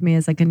everything with me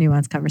is a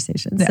nuanced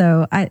conversation. Yeah.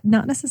 So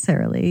not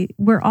necessarily.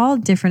 We're all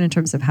different in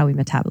terms of how we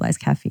metabolize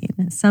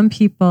caffeine. Some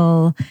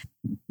people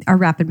are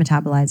rapid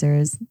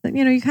metabolizers.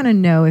 You kind of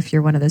know if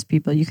you're one of those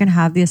people. You can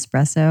have the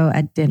espresso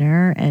at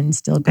dinner and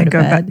still go to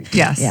bed.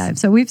 Yes. Yeah.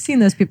 So we've seen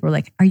those people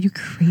are you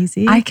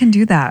crazy? I can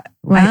do that.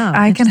 Wow.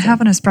 I can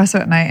have an espresso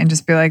at night and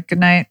just be good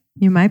night.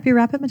 You might be a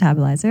rapid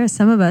metabolizer.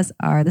 Some of us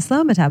are the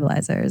slow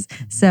metabolizers.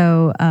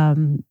 So,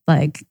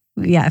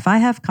 if I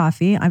have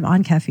coffee, I'm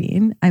on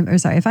caffeine.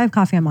 If I have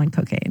coffee, I'm on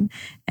cocaine.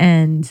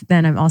 And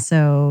then I'm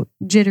also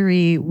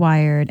jittery,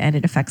 wired, and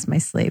it affects my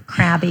sleep.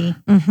 Crabby.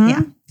 Mm-hmm.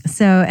 Yeah.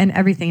 So, and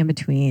everything in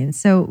between.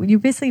 So you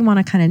basically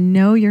want to kind of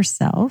know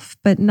yourself,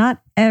 but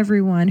not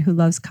everyone who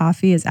loves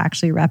coffee is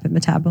actually a rapid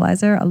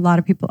metabolizer. A lot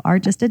of people are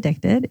just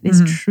addicted. It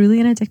is truly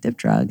an addictive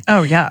drug.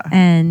 Oh yeah.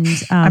 And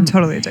I'm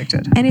totally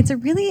addicted. And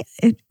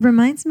it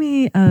reminds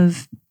me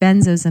of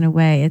benzos in a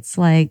way. It's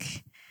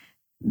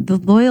the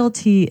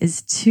loyalty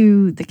is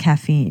to the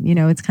caffeine.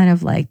 It's kind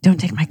of don't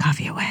take my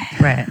coffee away.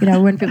 Right.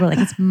 When people are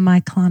it's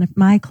my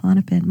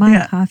Klonopin,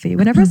 my coffee.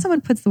 Whenever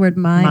someone puts the word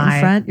my in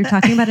front, you're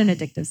talking about an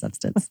addictive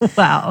substance.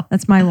 Wow.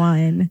 That's my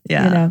wine.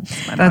 Yeah.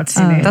 That's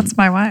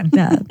my wine.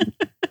 Yeah.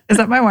 Is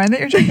that my wine that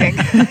you're drinking?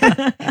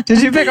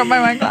 Did you pick up my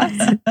wine glass?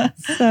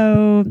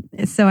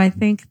 So I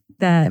think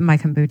that my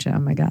kombucha, oh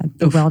my God,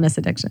 the wellness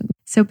addiction.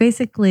 So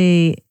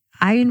basically,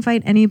 I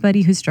invite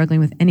anybody who's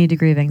struggling with any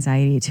degree of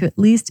anxiety to at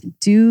least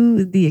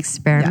do the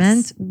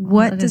experiment. Yes.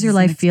 What does your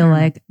life feel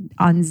like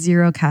on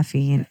zero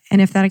caffeine? And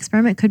if that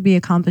experiment could be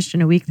accomplished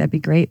in a week, that'd be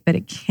great, but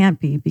it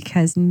can't be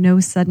because no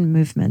sudden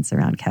movements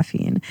around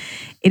caffeine.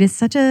 It is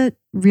such a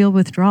real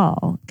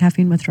withdrawal,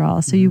 caffeine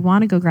withdrawal. So you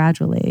want to go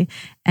gradually.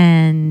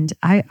 And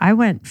I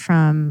went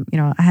from,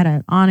 I had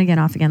an on again,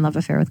 off again love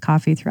affair with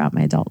coffee throughout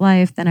my adult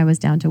life. Then I was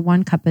down to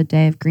 1 cup a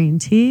day of green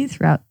tea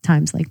throughout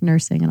times like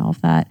nursing and all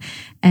of that.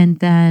 And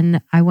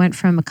then I went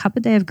from a cup a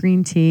day of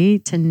green tea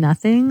to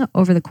nothing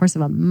over the course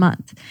of a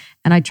month.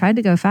 And I tried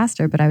to go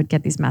faster, but I would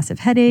get these massive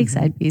headaches.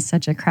 I'd be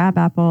such a crab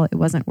apple. It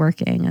wasn't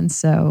working. And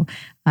so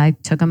I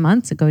took a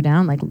month to go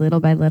down like little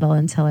by little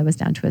until I was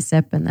down to a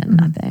sip and then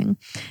nothing.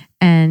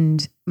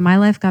 And my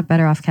life got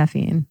better off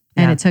caffeine.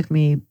 And it took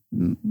me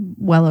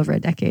well over a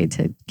decade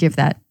to give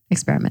that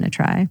experiment a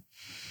try.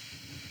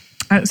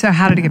 So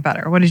how did it get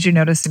better? What did you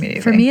notice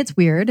immediately? For me, it's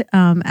weird.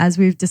 As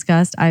we've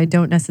discussed, I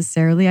don't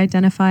necessarily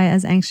identify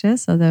as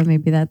anxious, although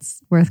maybe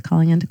that's worth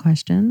calling into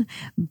question.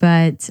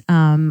 But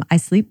I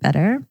sleep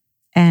better.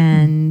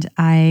 And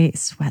I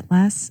sweat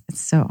less.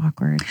 It's so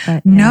awkward.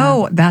 But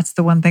no, that's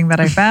the one thing that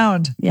I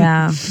found.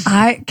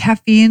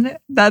 Caffeine,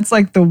 that's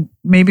like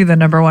maybe the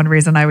number one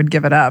reason I would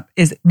give it up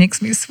is it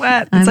makes me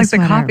sweat. It's like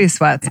the coffee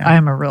sweats. I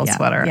am a real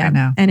sweater. I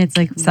know. And it's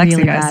like sexy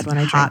really guys. bad when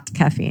I drink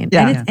caffeine.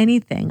 Yeah. And it's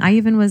anything. I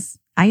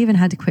even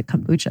had to quit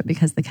kombucha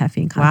because the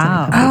caffeine content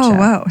of kombucha. Oh,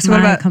 wow. So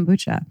what about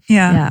kombucha?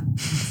 Yeah.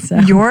 So,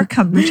 your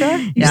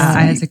kombucha?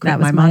 I had to quit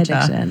my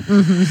matcha.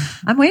 addiction.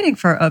 I'm waiting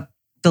for a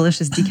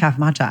delicious decaf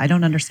matcha. I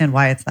don't understand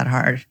why it's that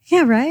hard.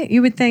 Yeah, right.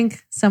 You would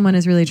think someone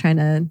is really trying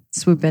to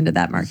swoop into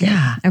that market.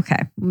 Yeah.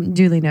 Okay.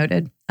 Duly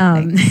noted. So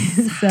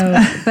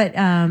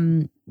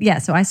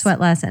I sweat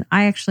less. And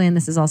I actually, and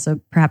this is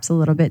also perhaps a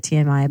little bit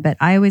TMI, but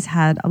I always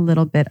had a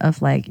little bit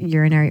of like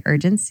urinary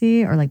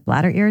urgency or like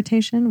bladder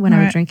irritation when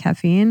I would drink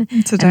caffeine.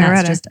 It's a and diuretic.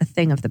 that's just a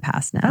thing of the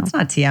past now. That's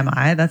not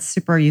TMI. That's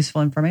super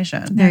useful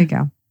information. There you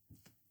go.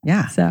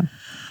 Yeah. So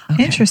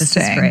okay,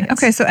 interesting. This is great.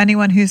 Okay, so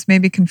anyone who's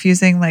maybe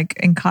confusing like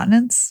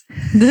incontinence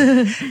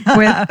with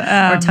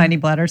or tiny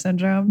bladder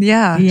syndrome.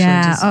 Yeah.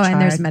 Yeah. Just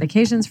And there's try-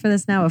 medications for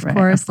this now, of Right,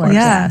 course. of course.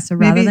 Yeah. So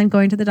rather Maybe- than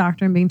going to the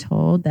doctor and being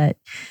told that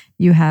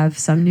you have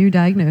some new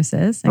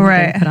diagnosis and you're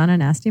Right. getting put on a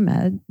nasty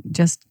med,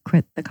 just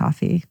quit the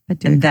coffee. But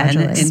do it And then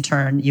gradually. in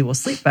turn, you will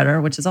sleep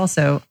better, which is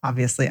also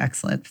obviously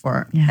excellent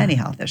for any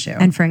health issue.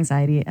 And for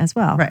anxiety as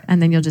well. Right.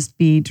 And then you'll just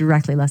be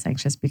directly less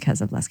anxious because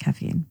of less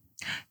caffeine.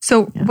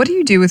 So what do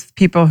you do with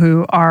people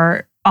who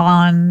are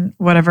on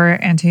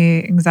whatever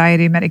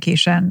anti-anxiety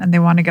medication and they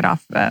want to get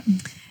off of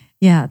it?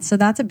 Yeah. So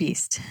that's a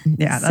beast.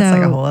 yeah, that's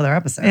like a whole other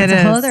episode. It It's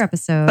a whole is. other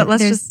episode. But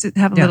let's There's just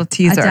have a yeah, little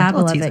teaser. a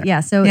dabble Little of teaser. it.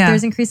 Yeah. So Yeah.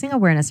 there's increasing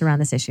awareness around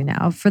this issue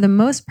now. For the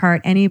most part,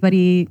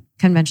 anybody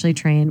conventionally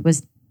trained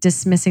was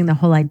dismissing the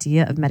whole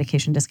idea of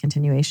medication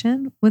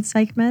discontinuation with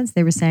psych meds.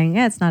 They were saying,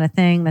 it's not a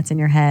thing, that's in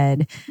your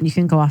head. You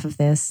can go off of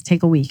this,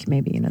 take a week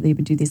maybe. They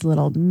would do these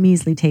little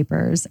measly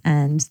tapers.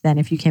 And then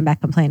if you came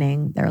back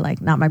complaining, they're like,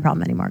 not my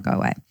problem anymore, go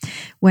away.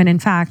 When in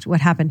fact,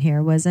 what happened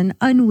here was an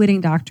unwitting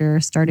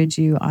doctor started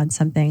you on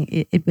something.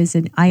 It was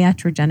an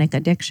iatrogenic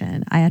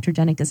addiction.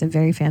 Iatrogenic is a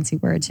very fancy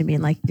word to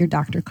mean like your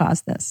doctor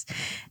caused this.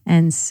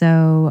 And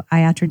so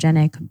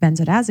iatrogenic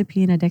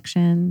benzodiazepine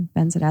addiction,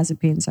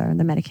 benzodiazepines are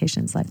the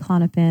medications like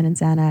Klonopin and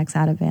Xanax,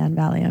 Ativan,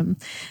 Valium.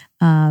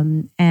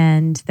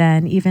 And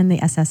then even the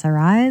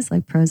SSRIs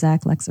like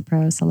Prozac,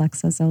 Lexapro,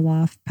 Celexa,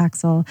 Zoloft,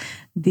 Paxil,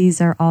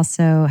 these are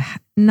also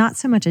not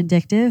so much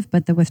addictive,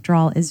 but the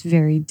withdrawal is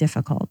very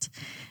difficult.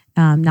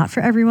 Not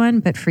for everyone,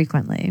 but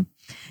frequently.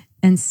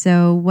 And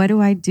so what do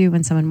I do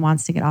when someone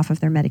wants to get off of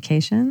their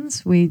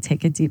medications? We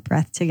take a deep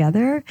breath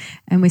together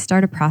and we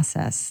start a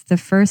process. The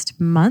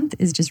first month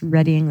is just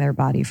readying their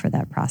body for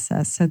that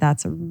process. So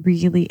that's a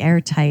really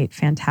airtight,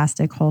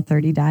 fantastic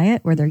Whole30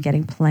 diet where they're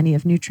getting plenty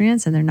of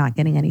nutrients and they're not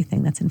getting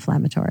anything that's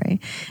inflammatory.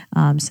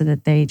 So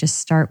that they just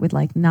start with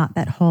like not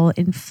that whole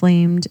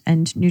inflamed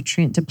and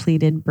nutrient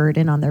depleted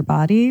burden on their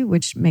body,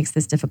 which makes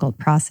this difficult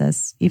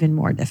process even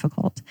more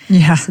difficult.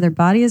 Yeah. So their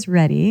body is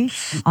ready.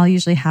 I'll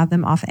usually have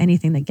them off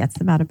anything that gets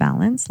them out of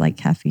balance, like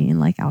caffeine,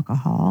 like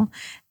alcohol.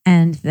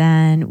 And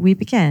then we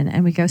begin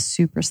and we go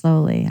super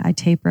slowly. I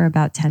taper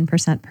about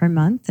 10% per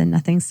month and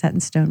nothing's set in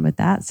stone with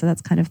that. So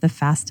that's kind of the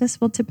fastest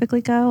we'll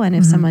typically go. And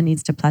if someone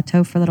needs to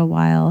plateau for a little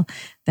while,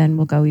 then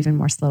we'll go even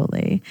more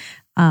slowly.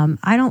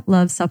 I don't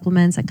love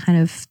supplements.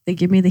 They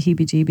give me the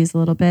heebie-jeebies a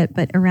little bit,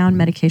 but around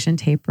medication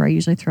taper, I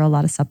usually throw a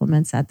lot of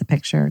supplements at the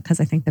picture because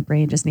I think the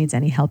brain just needs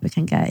any help it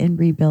can get in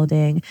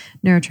rebuilding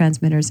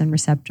neurotransmitters and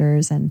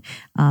receptors. And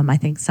I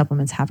think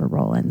supplements have a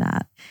role in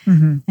that.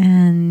 Mm-hmm.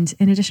 And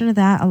in addition to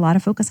that, a lot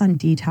of focus on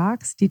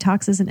detox.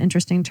 Detox is an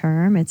interesting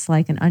term. It's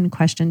like an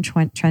unquestioned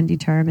trendy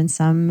term in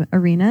some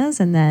arenas.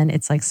 And then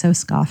it's like so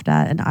scoffed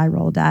at and eye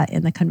rolled at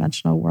in the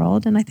conventional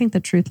world. And I think the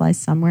truth lies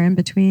somewhere in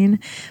between.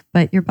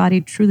 But your body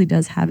truly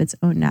does have its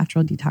own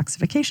natural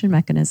detoxification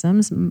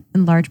mechanisms, in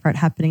large part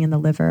happening in the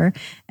liver.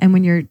 And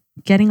when you're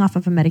getting off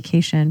of a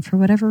medication, for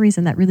whatever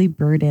reason, that really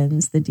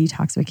burdens the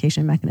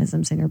detoxification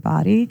mechanisms in your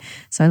body.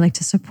 So I like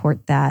to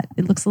support that.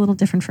 It looks a little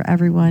different for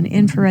everyone.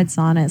 Infrared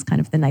sauna is kind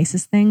of the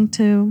nicest thing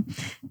to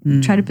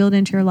try to build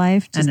into your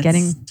life. Just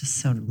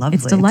so lovely.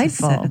 It's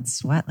delightful. To sit and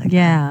sweat like that.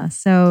 Yeah.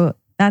 So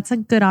that's a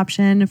good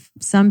option.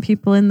 Some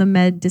people in the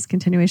med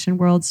discontinuation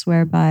world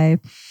swear by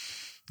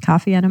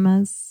coffee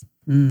enemas.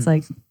 It's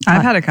like,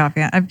 I've had a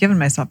coffee. I've given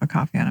myself a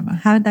coffee enema.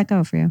 How did that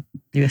go for you?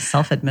 You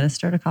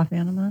self-administered a coffee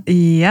enema?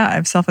 Yeah,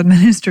 I've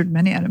self-administered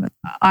many enemas.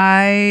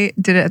 I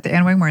did it at the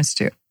Anne Wigmore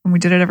Institute, and we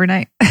did it every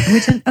night.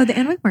 The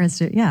Anne Wigmore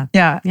Institute. Yeah.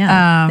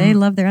 Yeah. They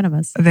love their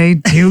enemas. They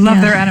do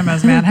love their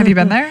enemas, man. Have you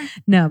been there?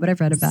 No, but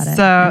I've read about it.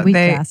 So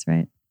Wheatgrass,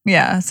 right?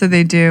 Yeah. So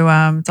they do,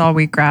 it's all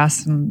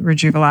wheatgrass and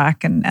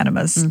Rejuvelac and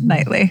enemas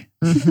nightly.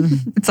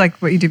 It's like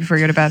what you do before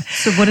you go to bed.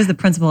 So what is the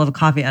principle of a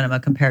coffee enema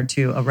compared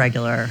to a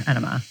regular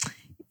enema?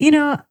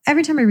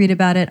 Every time I read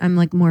about it, I'm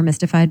like more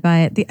mystified by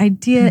it. The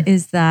idea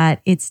is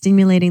that it's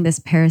stimulating this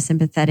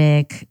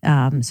parasympathetic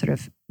sort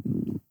of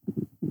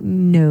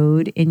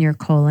node in your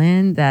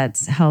colon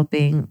that's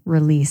helping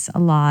release a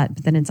lot,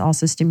 but then it's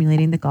also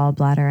stimulating the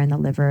gallbladder and the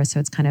liver. So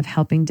it's kind of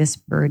helping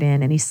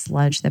disburden any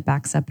sludge that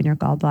backs up in your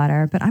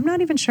gallbladder. But I'm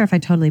not even sure if I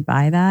totally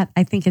buy that.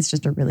 I think it's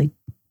just a really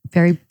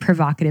very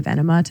provocative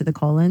enema to the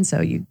colon, so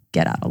you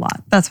get out a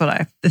lot. That's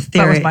what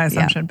that was my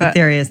assumption. But the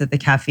theory is that the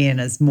caffeine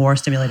is more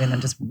stimulating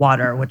than just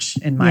water, which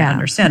in my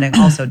understanding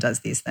also does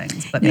these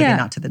things, but maybe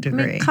not to the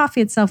degree. I mean,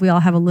 coffee itself, we all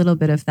have a little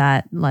bit of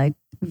that, like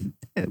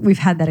we've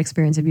had that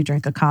experience if you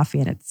drink a coffee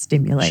and it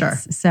stimulates. Sure.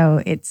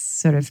 So it's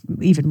sort of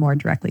even more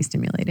directly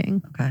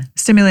stimulating. Okay.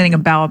 Stimulating a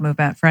bowel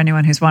movement for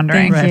anyone who's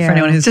wondering. Thank you. For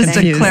anyone who's just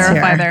confused to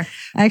clarify here. there.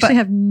 I actually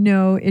have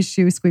no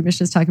issue with Squeamish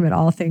just talking about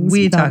all things.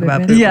 We talk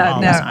about movement.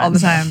 poop all the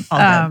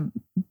time.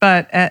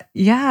 But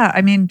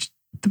I mean,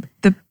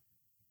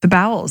 the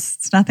bowels,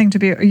 it's nothing to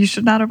be, you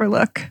should not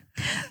overlook.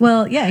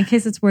 Well, yeah, in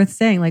case it's worth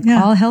saying,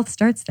 all health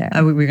starts there.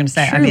 We were going to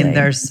say, Truly. I mean,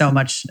 there's so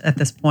much at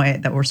this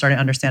point that we're starting to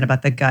understand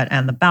about the gut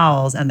and the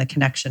bowels and the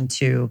connection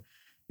to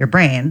your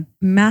brain.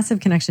 Massive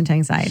connection to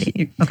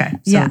anxiety. Okay.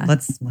 So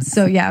let's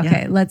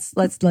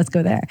let's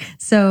go there.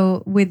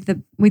 So with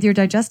your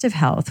digestive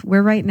health,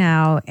 we're right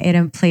now at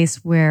a place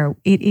where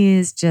it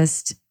is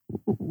just,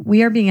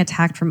 we are being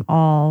attacked from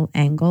all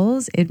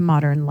angles in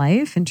modern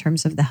life in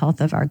terms of the health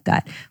of our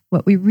gut.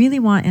 What we really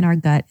want in our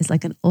gut is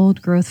like an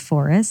old growth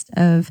forest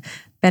of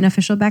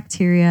beneficial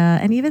bacteria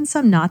and even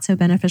some not so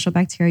beneficial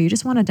bacteria. You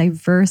just want a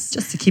diverse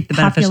just to keep the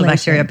beneficial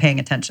bacteria paying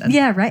attention.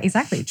 Yeah, right.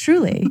 Exactly.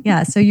 Truly.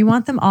 Yeah. So you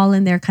want them all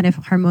in there kind of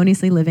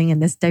harmoniously living in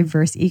this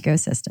diverse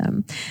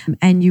ecosystem,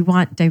 and you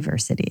want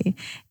diversity.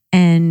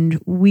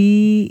 And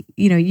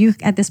you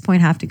at this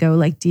point have to go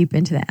like deep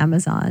into the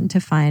Amazon to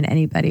find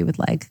anybody with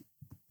like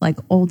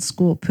old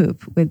school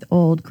poop with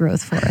old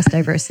growth forest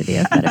diversity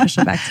of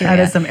beneficial bacteria.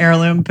 That is some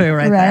heirloom poo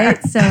right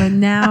there. So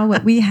now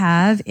what we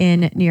have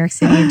in New York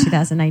City in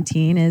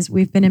 2019 is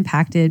we've been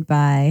impacted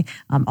by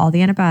all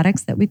the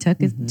antibiotics that we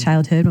took in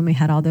childhood when we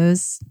had all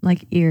those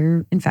like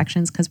ear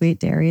infections because we ate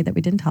dairy that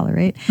we didn't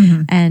tolerate.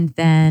 And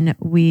then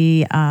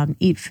we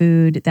eat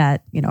food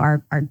that,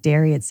 our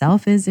dairy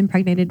itself is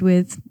impregnated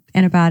with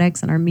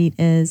antibiotics and our meat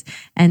is.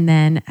 And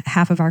then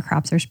half of our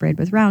crops are sprayed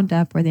with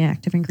Roundup where the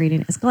active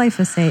ingredient is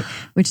glyphosate,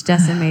 which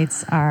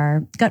decimates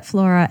our gut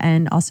flora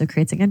and also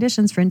creates the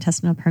conditions for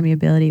intestinal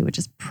permeability, which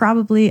is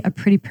probably a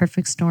pretty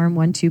perfect storm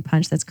 1-2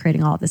 punch that's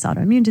creating all of this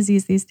autoimmune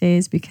disease these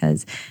days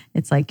because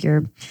it's like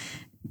you're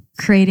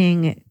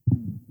creating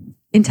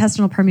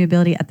intestinal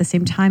permeability at the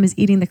same time as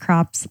eating the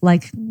crops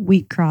like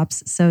wheat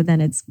crops. So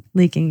then it's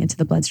leaking into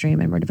the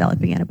bloodstream and we're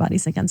developing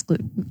antibodies against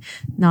gluten.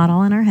 Not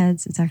all in our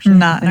heads. It's actually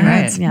not in our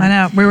heads. Yeah. I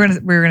know. We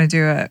were gonna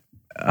do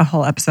a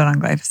whole episode on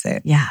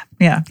glyphosate. Yeah.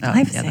 Yeah.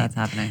 Glyphosate. Yeah, that's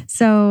happening.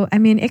 So, I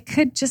mean, it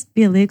could just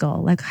be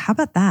illegal. Like, how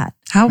about that?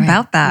 How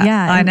about that?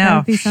 Yeah. I know. That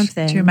would be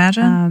something. Do you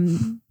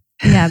imagine?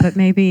 Yeah, but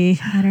maybe,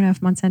 I don't know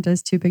if Monsanto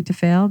is too big to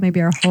fail. Maybe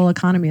our whole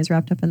economy is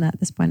wrapped up in that at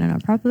this point. I don't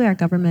know. Probably our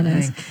government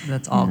is.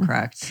 That's all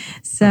correct.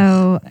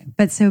 So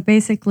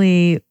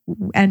basically,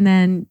 and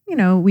then,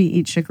 we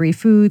eat sugary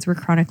foods. We're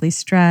chronically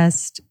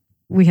stressed.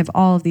 We have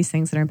all of these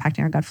things that are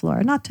impacting our gut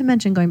flora, not to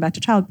mention going back to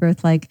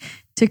childbirth, like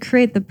to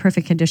create the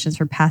perfect conditions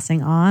for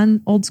passing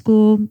on old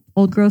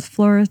growth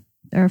flora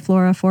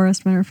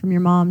forest from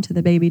your mom to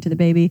the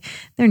baby.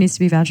 There needs to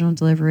be vaginal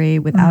delivery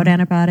without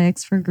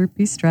antibiotics for group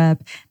B strep.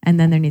 And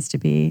then there needs to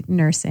be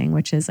nursing,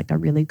 which is like a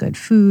really good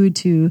food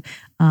to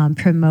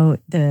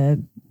promote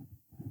the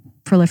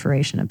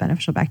proliferation of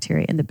beneficial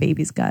bacteria in the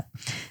baby's gut.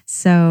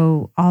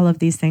 So all of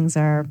these things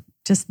are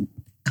just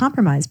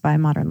compromised by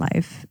modern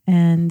life.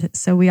 And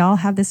so we all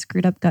have this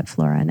screwed up gut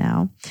flora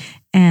now.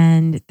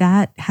 And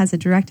that has a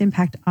direct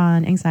impact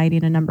on anxiety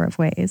in a number of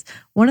ways.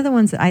 One of the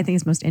ones that I think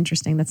is most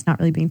interesting that's not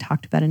really being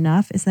talked about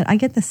enough is that I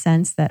get the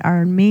sense that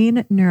our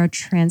main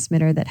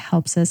neurotransmitter that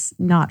helps us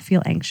not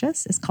feel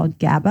anxious is called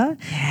GABA.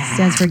 Yeah.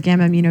 Stands for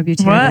gamma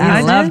aminobutyric acid. I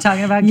love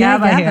talking about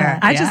GABA here.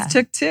 I just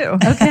took 2.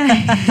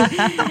 Okay.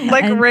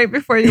 Right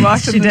before you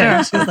walked in the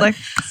door. She was like,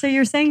 so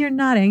you're saying you're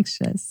not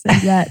anxious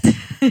yet.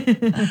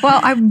 Well,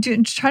 I'm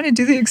trying to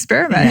do the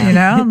experiment,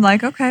 I'm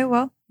like, okay,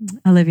 well.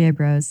 Olivier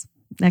Bros.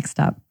 Next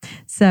up.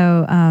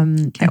 So I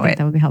think wait.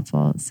 that would be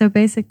helpful. So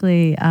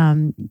basically,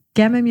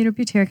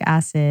 gamma-aminobutyric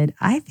acid,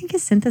 I think,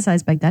 is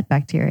synthesized by gut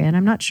bacteria. And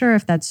I'm not sure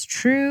if that's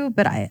true,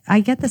 but I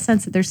get the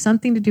sense that there's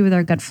something to do with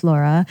our gut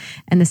flora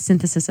and the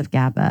synthesis of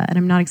GABA. And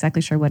I'm not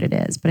exactly sure what it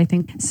is, but I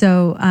think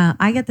so.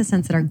 I get the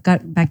sense that our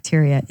gut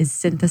bacteria is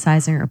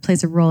synthesizing or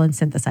plays a role in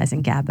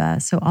synthesizing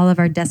GABA. So all of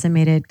our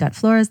decimated gut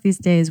floras these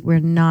days, we're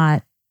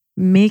not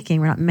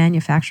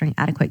manufacturing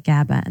adequate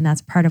GABA. And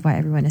that's part of why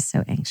everyone is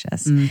so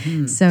anxious.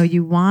 Mm-hmm. So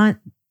you want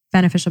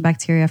beneficial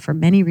bacteria for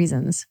many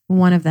reasons.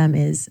 One of them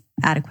is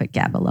adequate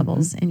GABA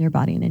levels in your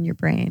body and in your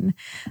brain.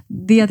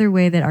 The other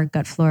way that our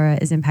gut flora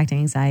is impacting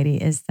anxiety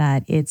is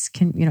that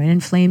an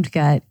inflamed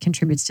gut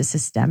contributes to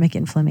systemic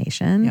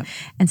inflammation. Yep.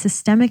 And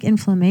systemic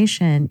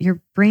inflammation,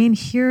 your brain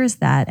hears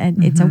that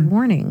and it's a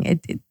warning.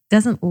 It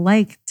doesn't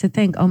like to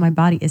think, oh, my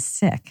body is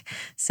sick.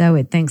 So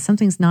it thinks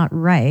something's not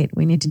right.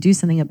 We need to do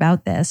something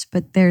about this.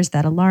 But there's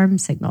that alarm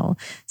signal.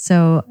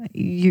 So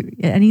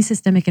any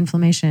systemic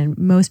inflammation,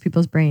 most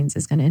people's brains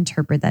is going to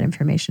interpret that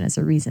information as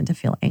a reason to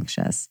feel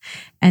anxious.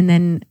 And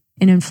then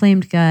an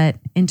inflamed gut,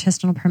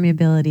 intestinal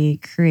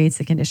permeability creates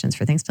the conditions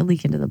for things to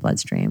leak into the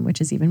bloodstream, which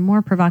is even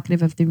more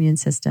provocative of the immune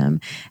system.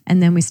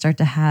 And then we start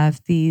to have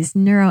these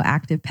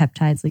neuroactive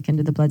peptides leak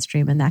into the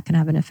bloodstream, and that can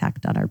have an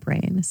effect on our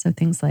brain. So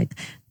things like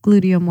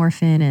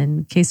gluteomorphin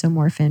and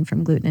casomorphin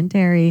from gluten and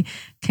dairy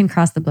can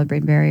cross the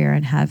blood-brain barrier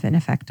and have an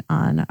effect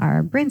on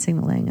our brain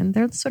signaling. And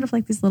they're sort of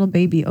like these little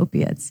baby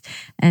opiates.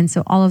 And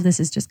so all of this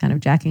is just kind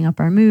of jacking up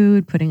our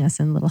mood, putting us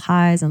in little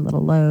highs and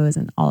little lows,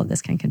 and all of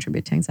this can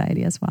contribute to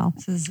anxiety as well.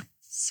 This is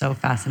so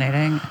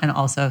fascinating, and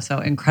also so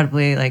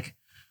incredibly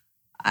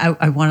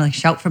I want to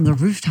shout from the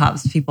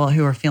rooftops to people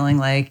who are feeling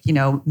like,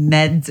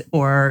 meds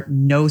or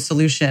no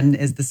solution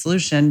is the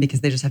solution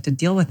because they just have to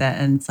deal with it.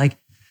 And it's like,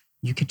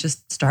 you could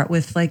just start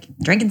with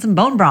drinking some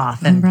bone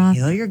broth and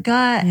heal your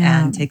gut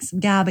and take some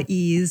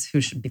GABA-E's,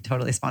 who should be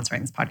totally sponsoring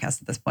this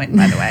podcast at this point,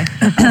 by the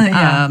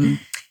way.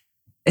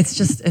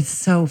 It's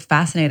so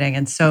fascinating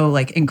and so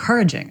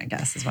encouraging, I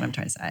guess, is what I'm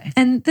trying to say.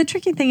 And the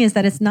tricky thing is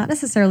that it's not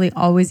necessarily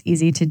always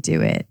easy to do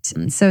it.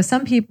 So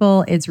some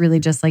people, it's really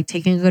just like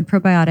taking a good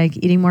probiotic,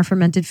 eating more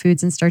fermented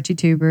foods and starchy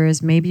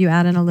tubers. Maybe you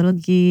add in a little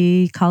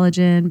ghee,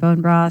 collagen, bone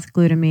broth,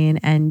 glutamine,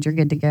 and you're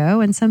good to go.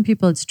 And some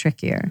people, it's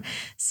trickier.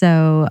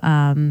 So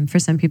for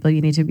some people,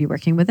 you need to be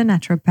working with a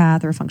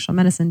naturopath or a functional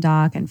medicine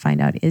doc and find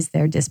out, is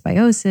there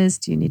dysbiosis?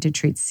 Do you need to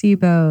treat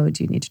SIBO?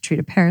 Do you need to treat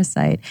a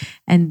parasite?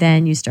 And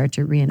then you start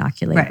to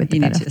re-inoculate. Right. With You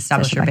the need to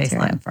establish your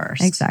bacteria. baseline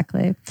first.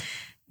 Exactly.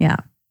 Yeah.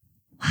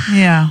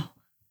 Yeah.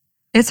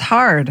 It's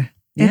hard.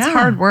 It's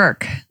hard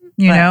work.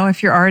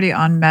 If you're already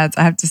on meds,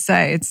 I have to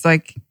say, it's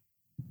like,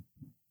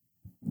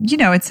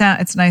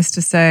 it's nice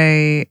to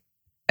say,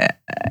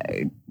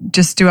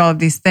 just do all of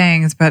these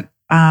things. But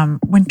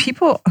when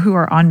people who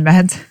are on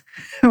meds,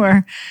 who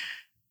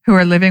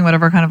are living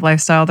whatever kind of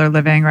lifestyle they're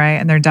living, right?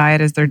 And their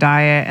diet is their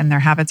diet and their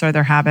habits are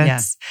their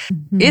habits.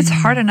 It's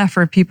hard enough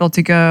for people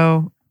to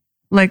go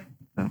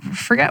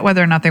forget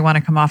whether or not they want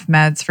to come off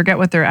meds, forget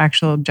what their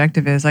actual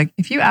objective is.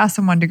 If you ask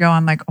someone to go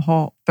on a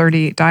whole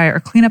 30 diet or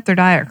clean up their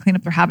diet or clean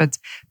up their habits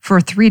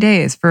for 3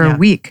 days, for a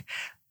week,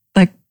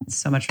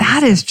 so much.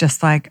 That is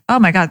just oh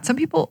my God,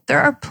 there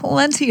are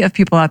plenty of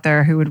people out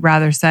there who would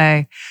rather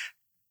say,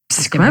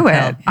 screw it.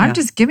 Yeah. I'm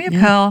just give me a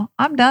pill.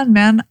 I'm done,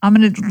 man. I'm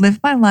going to live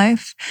my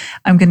life.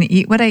 I'm going to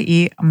eat what I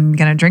eat. I'm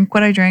going to drink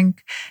what I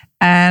drink.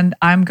 And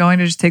I'm going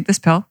to just take this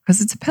pill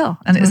because it's a pill.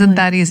 And it isn't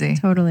that easy.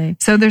 Totally.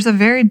 So there's a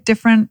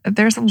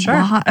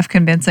lot of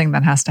convincing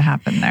that has to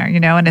happen there,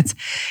 and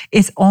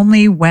it's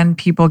only when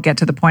people get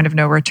to the point of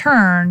no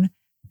return,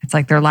 it's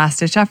like their last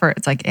ditch effort.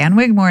 It's like Ann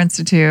Wigmore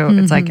Institute.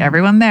 It's like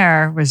everyone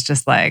there was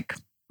just last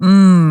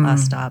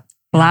stop.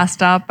 Last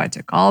stop. I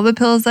took all the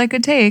pills I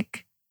could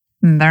take.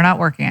 And they're not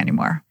working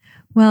anymore.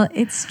 Well,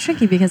 it's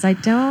tricky because I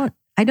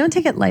don't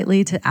take it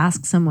lightly to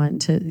ask someone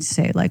to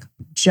say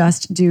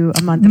just do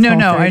a month of No,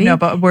 30. I know,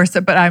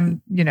 but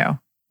I'm,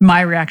 my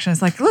reaction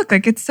is look,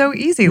 it's so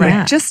easy.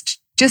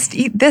 Just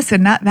eat this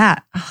and not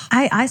that.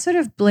 I sort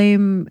of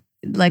blame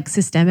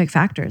systemic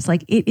factors.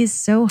 It is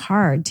so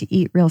hard to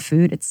eat real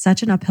food. It's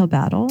such an uphill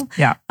battle.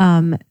 Yeah.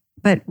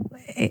 But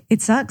it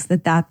sucks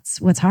that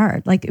that's what's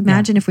hard.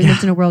 Imagine if we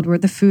lived in a world where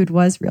the food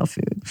was real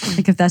food.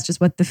 If that's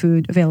just what the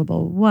food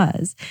available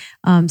was.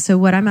 So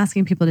what I'm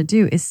asking people to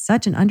do is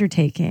such an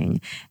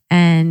undertaking.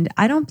 And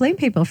I don't blame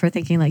people for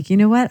thinking you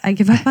know what, I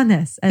give up on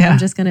this. And I'm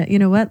just going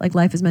to,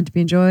 life is meant to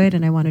be enjoyed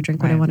and I want to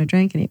drink what I want to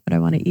drink and eat what I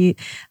want to eat.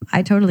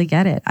 I totally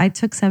get it. I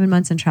took 7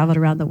 months and traveled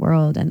around the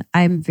world and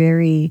I'm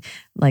very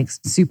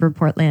super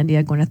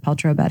Portlandia, Gwyneth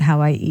Paltrow about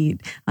how I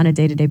eat on a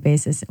day-to-day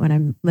basis when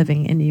I'm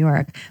living in New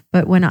York.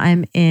 But when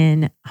I'm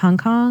in Hong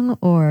Kong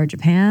or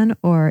Japan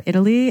or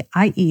Italy,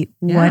 I eat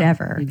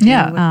whatever.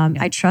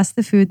 I trust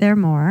the food there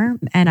more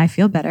and I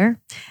feel better.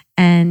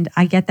 And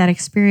I get that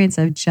experience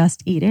of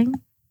just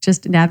eating.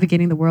 just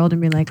navigating the world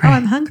and being like, oh,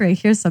 I'm hungry.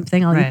 Here's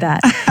something. I'll eat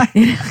that.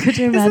 Could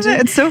you imagine?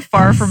 It's so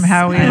far from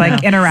how we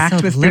like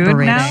interact with food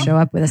now. Show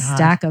up with a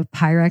stack of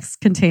Pyrex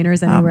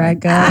containers anywhere I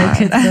go.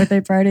 Kids'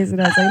 birthday parties.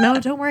 And I was like, no,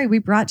 don't worry. We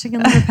brought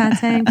chicken liver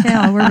pate and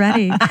kale. We're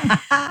ready.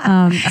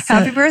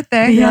 Happy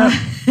birthday. Yeah.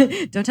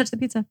 Don't touch the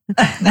pizza.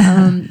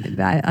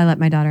 I let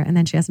my daughter, and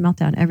then she has a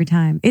meltdown every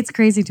time. It's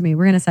crazy to me.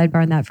 We're going to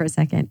sidebar on that for a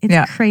second.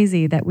 It's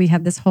crazy that we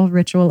have this whole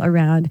ritual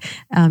around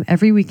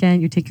every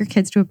weekend. You take your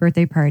kids to a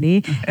birthday party.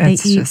 They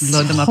eat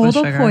load them up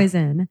total with sugar.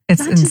 Poison. It's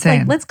not insane. Just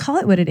like, let's call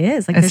it what it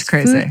is. Like there's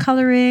food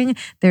coloring.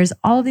 There's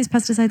all of these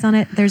pesticides on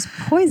it. There's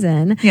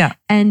poison. Yeah.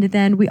 And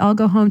then we all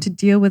go home to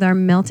deal with our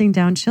melting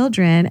down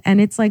children. And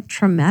it's like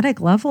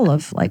traumatic level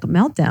of like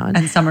meltdown.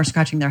 And some are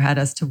scratching their head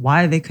as to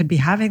why they could be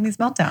having these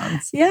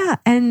meltdowns. Yeah.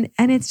 And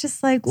it's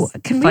just like,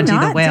 can we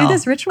not do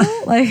this ritual?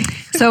 Like,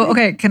 so,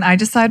 okay, can I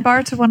just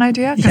sidebar to one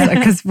idea?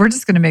 Because we're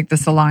just going to make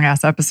this a long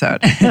ass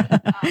episode.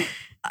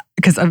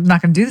 Because I'm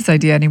not going to do this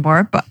idea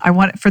anymore, but I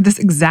want it for this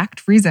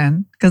exact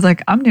reason. Because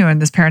like I'm new in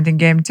this parenting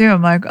game too.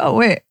 I'm like, oh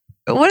wait,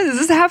 what is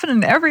this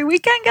happening every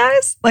weekend,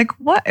 guys? Like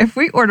what if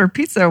we order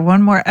pizza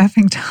one more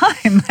effing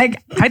time?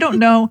 Like, I don't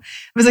know.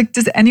 I was like,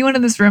 does anyone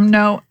in this room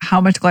know how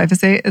much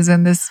glyphosate is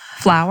in this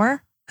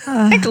flour?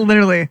 Like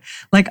literally,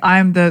 like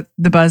I'm the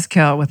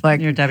buzzkill with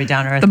like you're Debbie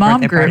Downer at the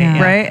mom group, party,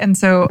 right? And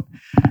so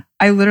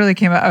I literally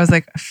came out, I was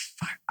like,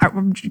 I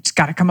just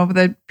got to come up with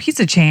a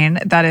pizza chain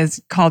that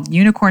is called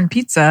Unicorn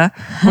Pizza,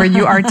 where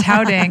you are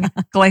touting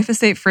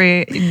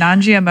glyphosate-free,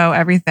 non-GMO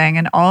everything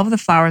and all of the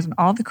flours and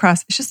all of the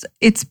crust.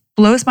 It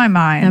blows my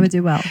mind. That would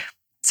do well.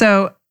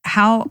 So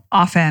how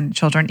often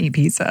children eat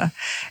pizza,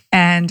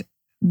 and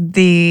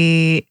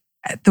the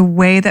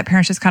way that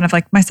parents just kind of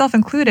like, myself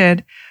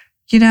included,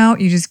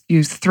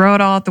 you throw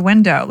it all out the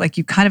window. Like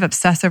you kind of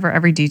obsess over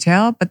every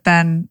detail, but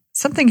then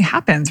something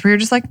happens where you're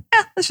just like,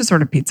 let's just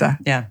order pizza.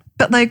 Yeah.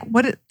 But like,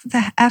 what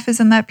the F is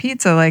in that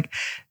pizza? Like,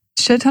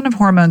 shit ton of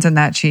hormones in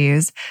that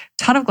cheese,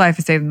 ton of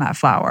glyphosate in that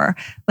flour.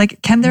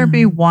 Like, can there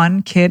be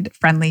one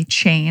kid-friendly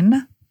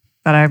chain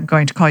that I'm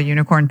going to call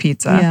Unicorn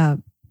Pizza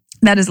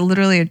that is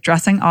literally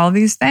addressing all of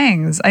these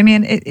things? I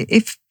mean,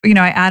 if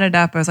I added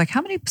up, I was like,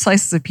 how many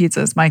slices of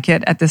pizza is my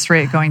kid at this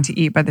rate going to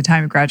eat by the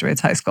time he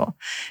graduates high school?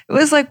 It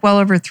was like well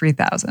over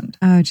 3,000.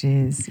 Oh,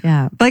 geez.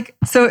 Yeah. Like,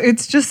 so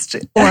it's just...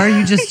 Or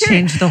you just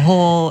change the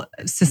whole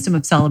system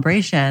of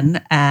celebration,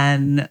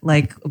 and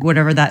like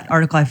whatever that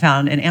article I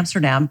found in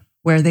Amsterdam,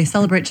 where they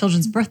celebrate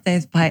children's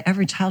birthdays by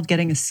every child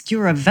getting a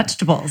skewer of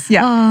vegetables.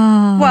 Yeah.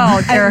 Oh.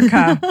 Well,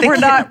 Erica,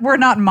 we're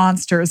not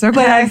monsters. Okay?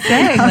 But I'm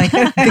saying, like,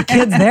 the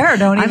kids there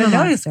don't I'm even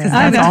a notice because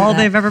monster. that's all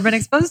they've ever been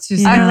exposed to.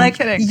 So I'm they're not like,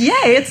 kidding.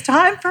 yay, it's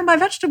time for my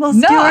vegetable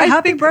skewer.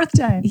 Happy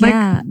birthday.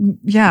 Yeah.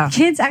 Yeah.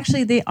 Kids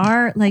actually, they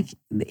are like,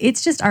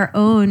 it's just our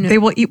own They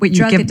will eat what you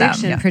drug give them.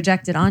 addiction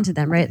projected onto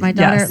them, right? My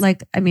daughter,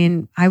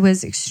 I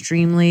was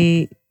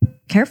extremely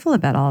careful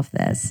about all of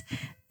this.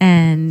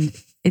 And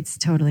it's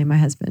totally my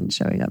husband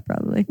showing up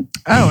probably.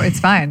 Oh, it's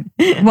fine.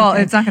 Well,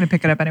 it's not going to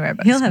pick it up anyway.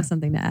 But he'll have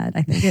something to add,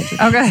 I think.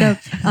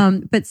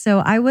 Okay.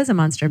 So I was a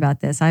monster about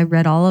this. I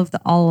read all of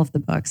the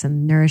books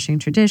and Nourishing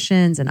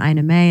Traditions and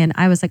Ina May, and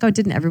I was like, oh,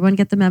 didn't everyone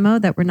get the memo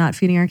that we're not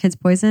feeding our kids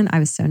poison? I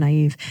was so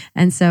naive,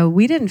 and so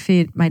we didn't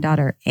feed my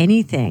daughter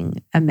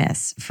anything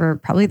amiss for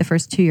probably the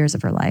first 2 years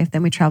of her life.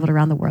 Then we traveled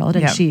around the world,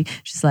 and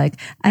she's like,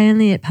 I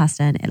only ate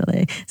pasta in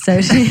Italy. So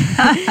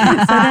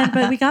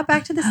but we got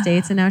back to the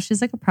States, and now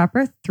she's like a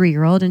proper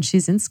 3-year-old. And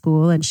she's in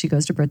school and she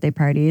goes to birthday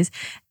parties.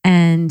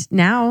 And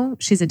now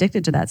she's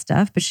addicted to that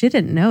stuff, but she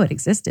didn't know it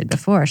existed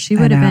before. She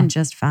would have been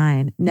just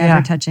fine,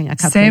 never touching a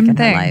cupcake in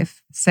her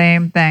life.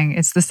 Same thing.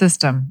 It's the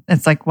system.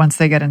 It's like once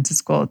they get into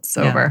school, it's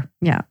over.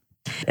 Yeah.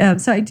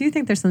 So I do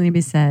think there's something to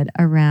be said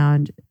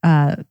around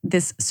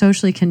this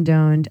socially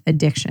condoned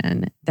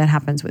addiction that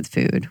happens with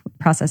food,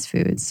 processed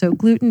foods. So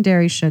gluten,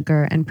 dairy,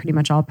 sugar, and pretty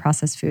much all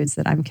processed foods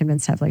that I'm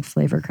convinced have like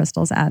flavor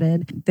crystals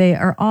added. They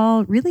are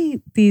all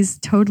really these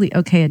totally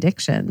okay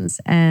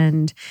addictions.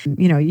 And,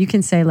 you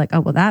can say like, oh,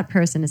 well, that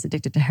person is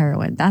addicted to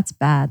heroin. That's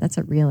bad. That's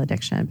a real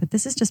addiction. But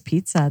this is just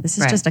pizza. This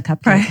is just a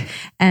cupcake. Right.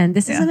 And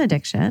this is an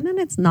addiction. And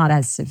it's not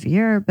as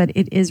severe, but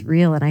it is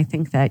real. And I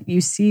think that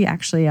you see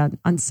actually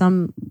on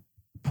some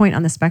point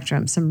on the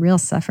spectrum, some real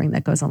suffering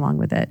that goes along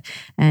with it.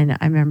 And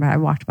I remember I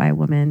walked by a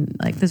woman,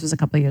 like this was a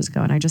couple of years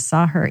ago, and I just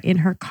saw her in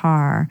her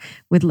car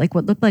with like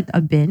what looked like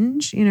a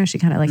binge. She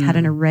kind of like had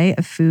an array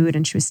of food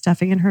and she was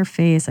stuffing in her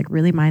face, like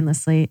really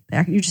mindlessly.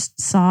 You just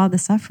saw the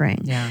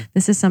suffering. Yeah.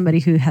 This is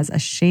somebody who has a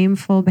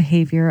shameful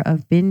behavior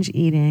of binge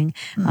eating.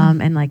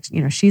 And like,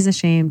 she's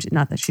ashamed,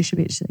 not that she should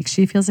be,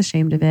 she feels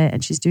ashamed of it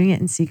and she's doing it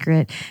in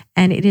secret.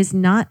 And it is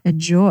not a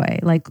joy.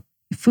 Like,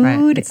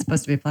 food It's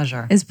supposed to be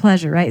pleasure. Is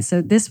pleasure, right?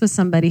 So this was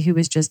somebody who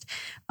was just,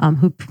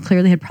 who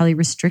clearly had probably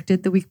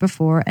restricted the week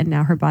before, and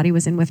now her body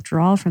was in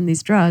withdrawal from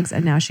these drugs,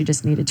 and now she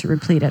just needed to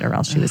replete it, or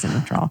else she was in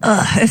withdrawal.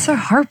 It's so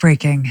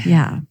heartbreaking.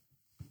 Yeah.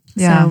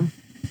 Yeah.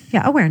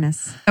 So,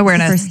 awareness.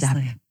 Awareness. First step.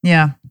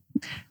 Yeah.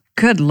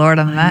 Good Lord,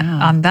 on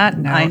that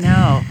note. I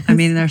know. I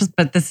mean,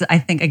 but this, I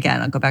think,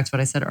 again, I'll go back to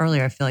what I said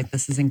earlier. I feel like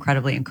this is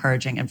incredibly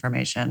encouraging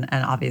information,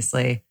 and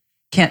obviously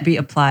can't be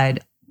applied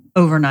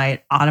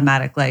overnight,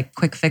 automatic, like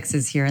quick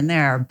fixes here and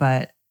there.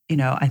 But,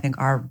 I think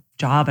our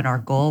job and our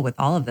goal with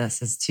all of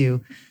this is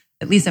to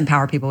at least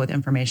empower people with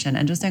information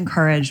and just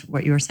encourage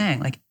what you were saying,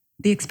 like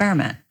the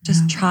experiment.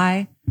 Just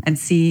try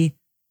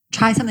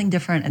something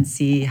different and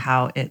see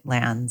how it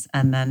lands.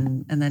 And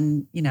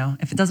then,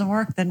 if it doesn't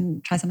work,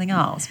 then try something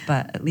else.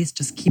 But at least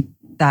just keep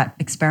that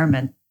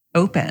experiment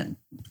open.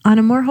 On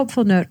a more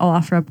hopeful note, I'll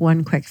offer up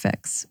one quick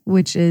fix,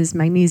 which is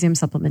magnesium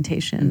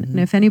supplementation. And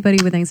if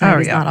anybody with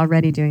anxiety is not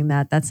already doing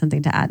that, that's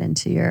something to add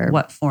into your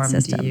What form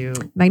system. do you?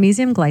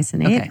 Magnesium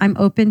glycinate. Okay. I'm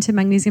open to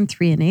magnesium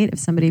threonate if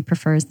somebody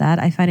prefers that.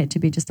 I find it to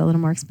be just a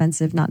little more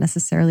expensive, not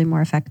necessarily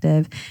more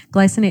effective.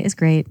 Glycinate is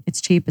great.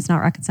 It's cheap. It's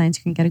not rocket science.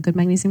 You can get a good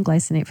magnesium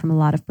glycinate from a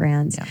lot of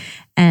brands. Yeah.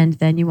 And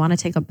then you want to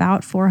take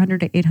about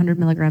 400 to 800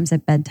 milligrams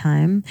at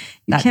bedtime.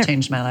 That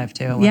changed my life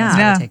too. When I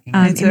started taking it.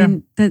 I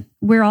mean,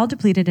 we're all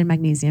depleted in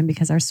magnesium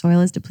because our soil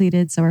is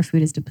depleted, so our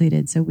food is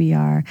depleted, so we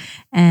are.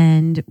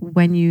 And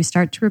when you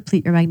start to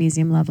replete your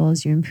magnesium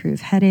levels, you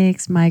improve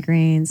headaches,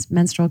 migraines,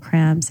 menstrual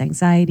cramps,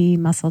 anxiety,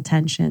 muscle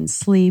tension,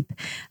 sleep,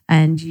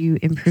 and you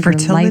improve your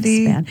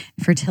lifespan,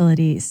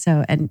 fertility.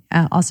 So, and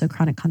also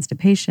chronic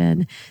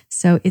constipation.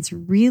 So it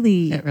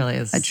really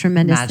is a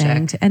tremendous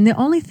thing. And the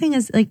only thing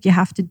is, like, you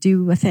have to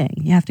do a thing.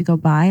 You have to go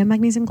buy a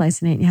magnesium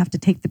glycinate. You have to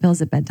take the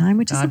pills at bedtime,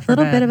 which is a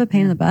little bit of a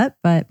pain in the butt,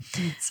 but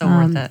it's so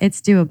worth it.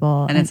 It's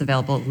doable. And it's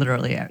available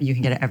literally. You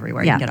can get it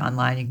everywhere. Yeah. You can get it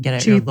online. You can get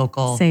it Cheap, at your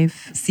local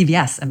safe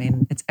CVS. I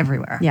mean, it's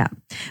everywhere. Yeah.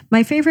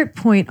 My favorite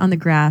point on the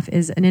graph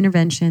is an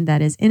intervention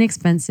that is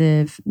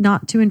inexpensive,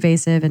 not too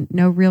invasive, and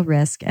no real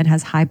risk, and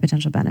has high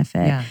potential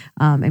benefit. Yeah.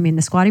 I mean,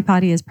 the squatty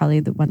potty is probably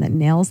the one that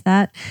nails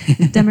that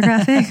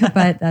demographic,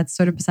 but that's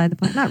sort of beside the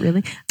point. Not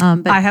really.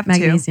 But I have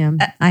magnesium.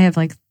 I have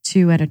like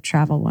 2 at a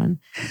travel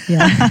one.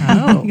 Yeah.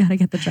 Oh. You got to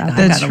get the travel.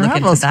 The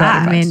travel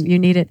that. I mean, you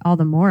need it all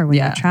the more when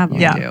you're traveling.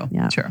 Yeah.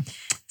 True.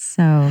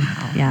 So,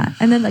 yeah.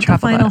 And then the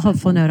final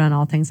hopeful note on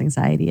all things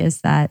anxiety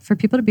is that for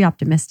people to be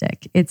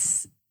optimistic,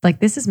 it's like,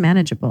 this is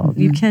manageable.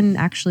 Mm-hmm. You can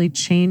actually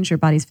change your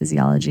body's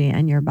physiology,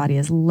 and your body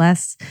is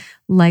less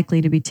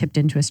likely to be tipped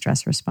into a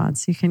stress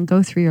response. You can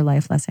go through your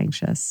life less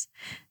anxious.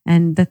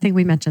 And the thing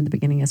we mentioned at the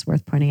beginning is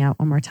worth pointing out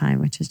one more time,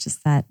 which is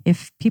just that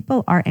if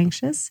people are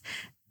anxious,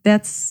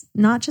 that's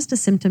not just a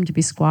symptom to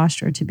be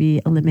squashed or to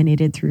be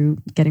eliminated through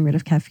getting rid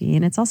of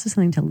caffeine. It's also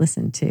something to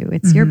listen to.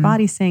 It's your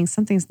body saying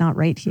something's not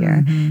right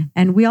here. Mm-hmm.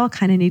 And we all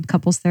kind of need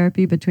couples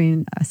therapy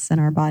between us and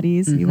our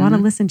bodies. Mm-hmm. You want to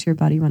listen to your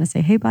body. You want to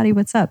say, hey, body,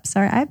 what's up?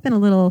 Sorry, I've been a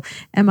little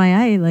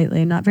MIA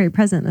lately. I'm not very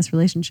present in this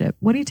relationship.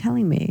 What are you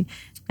telling me?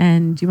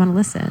 And you want to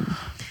listen.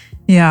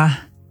 Yeah.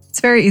 It's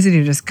very easy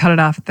to just cut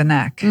it off at the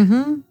neck.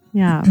 Mm-hmm.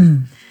 Yeah.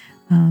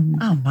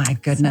 Oh my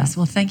goodness.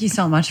 Well, thank you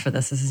so much for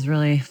this. This is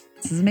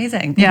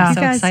amazing. I'm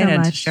so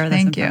excited to share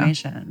this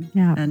information.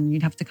 Yeah. And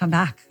you'd have to come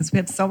back because we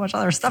had so much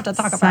other stuff to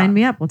talk about. Sign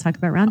me up. We'll talk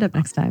about Roundup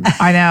next time.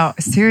 I know.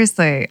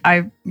 Seriously.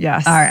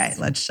 Yes. All right.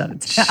 Let's shut it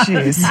down.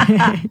 Jeez.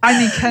 I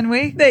mean, can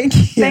we? Thank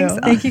you. Thanks.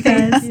 Thank you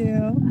guys. Thank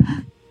you.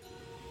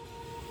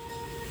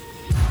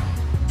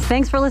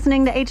 Thanks for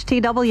listening to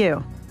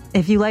HTW.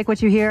 If you like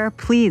what you hear,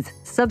 please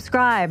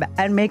subscribe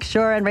and make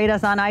sure and rate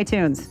us on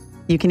iTunes.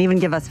 You can even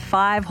give us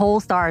 5 whole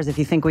stars if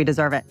you think we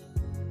deserve it.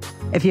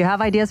 If you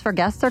have ideas for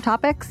guests or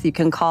topics, you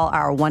can call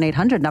our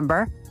 1-800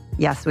 number.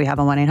 Yes, we have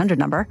a 1-800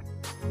 number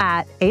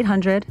at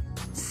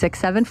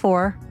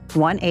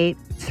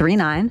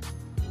 800-674-1839,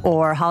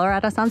 or holler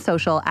at us on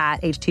social at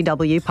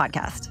HTW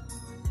Podcast.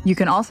 You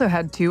can also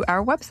head to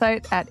our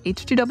website at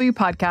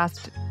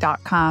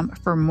htwpodcast.com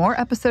for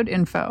more episode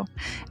info,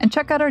 and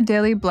check out our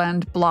Daily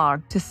Blend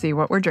blog to see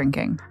what we're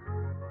drinking.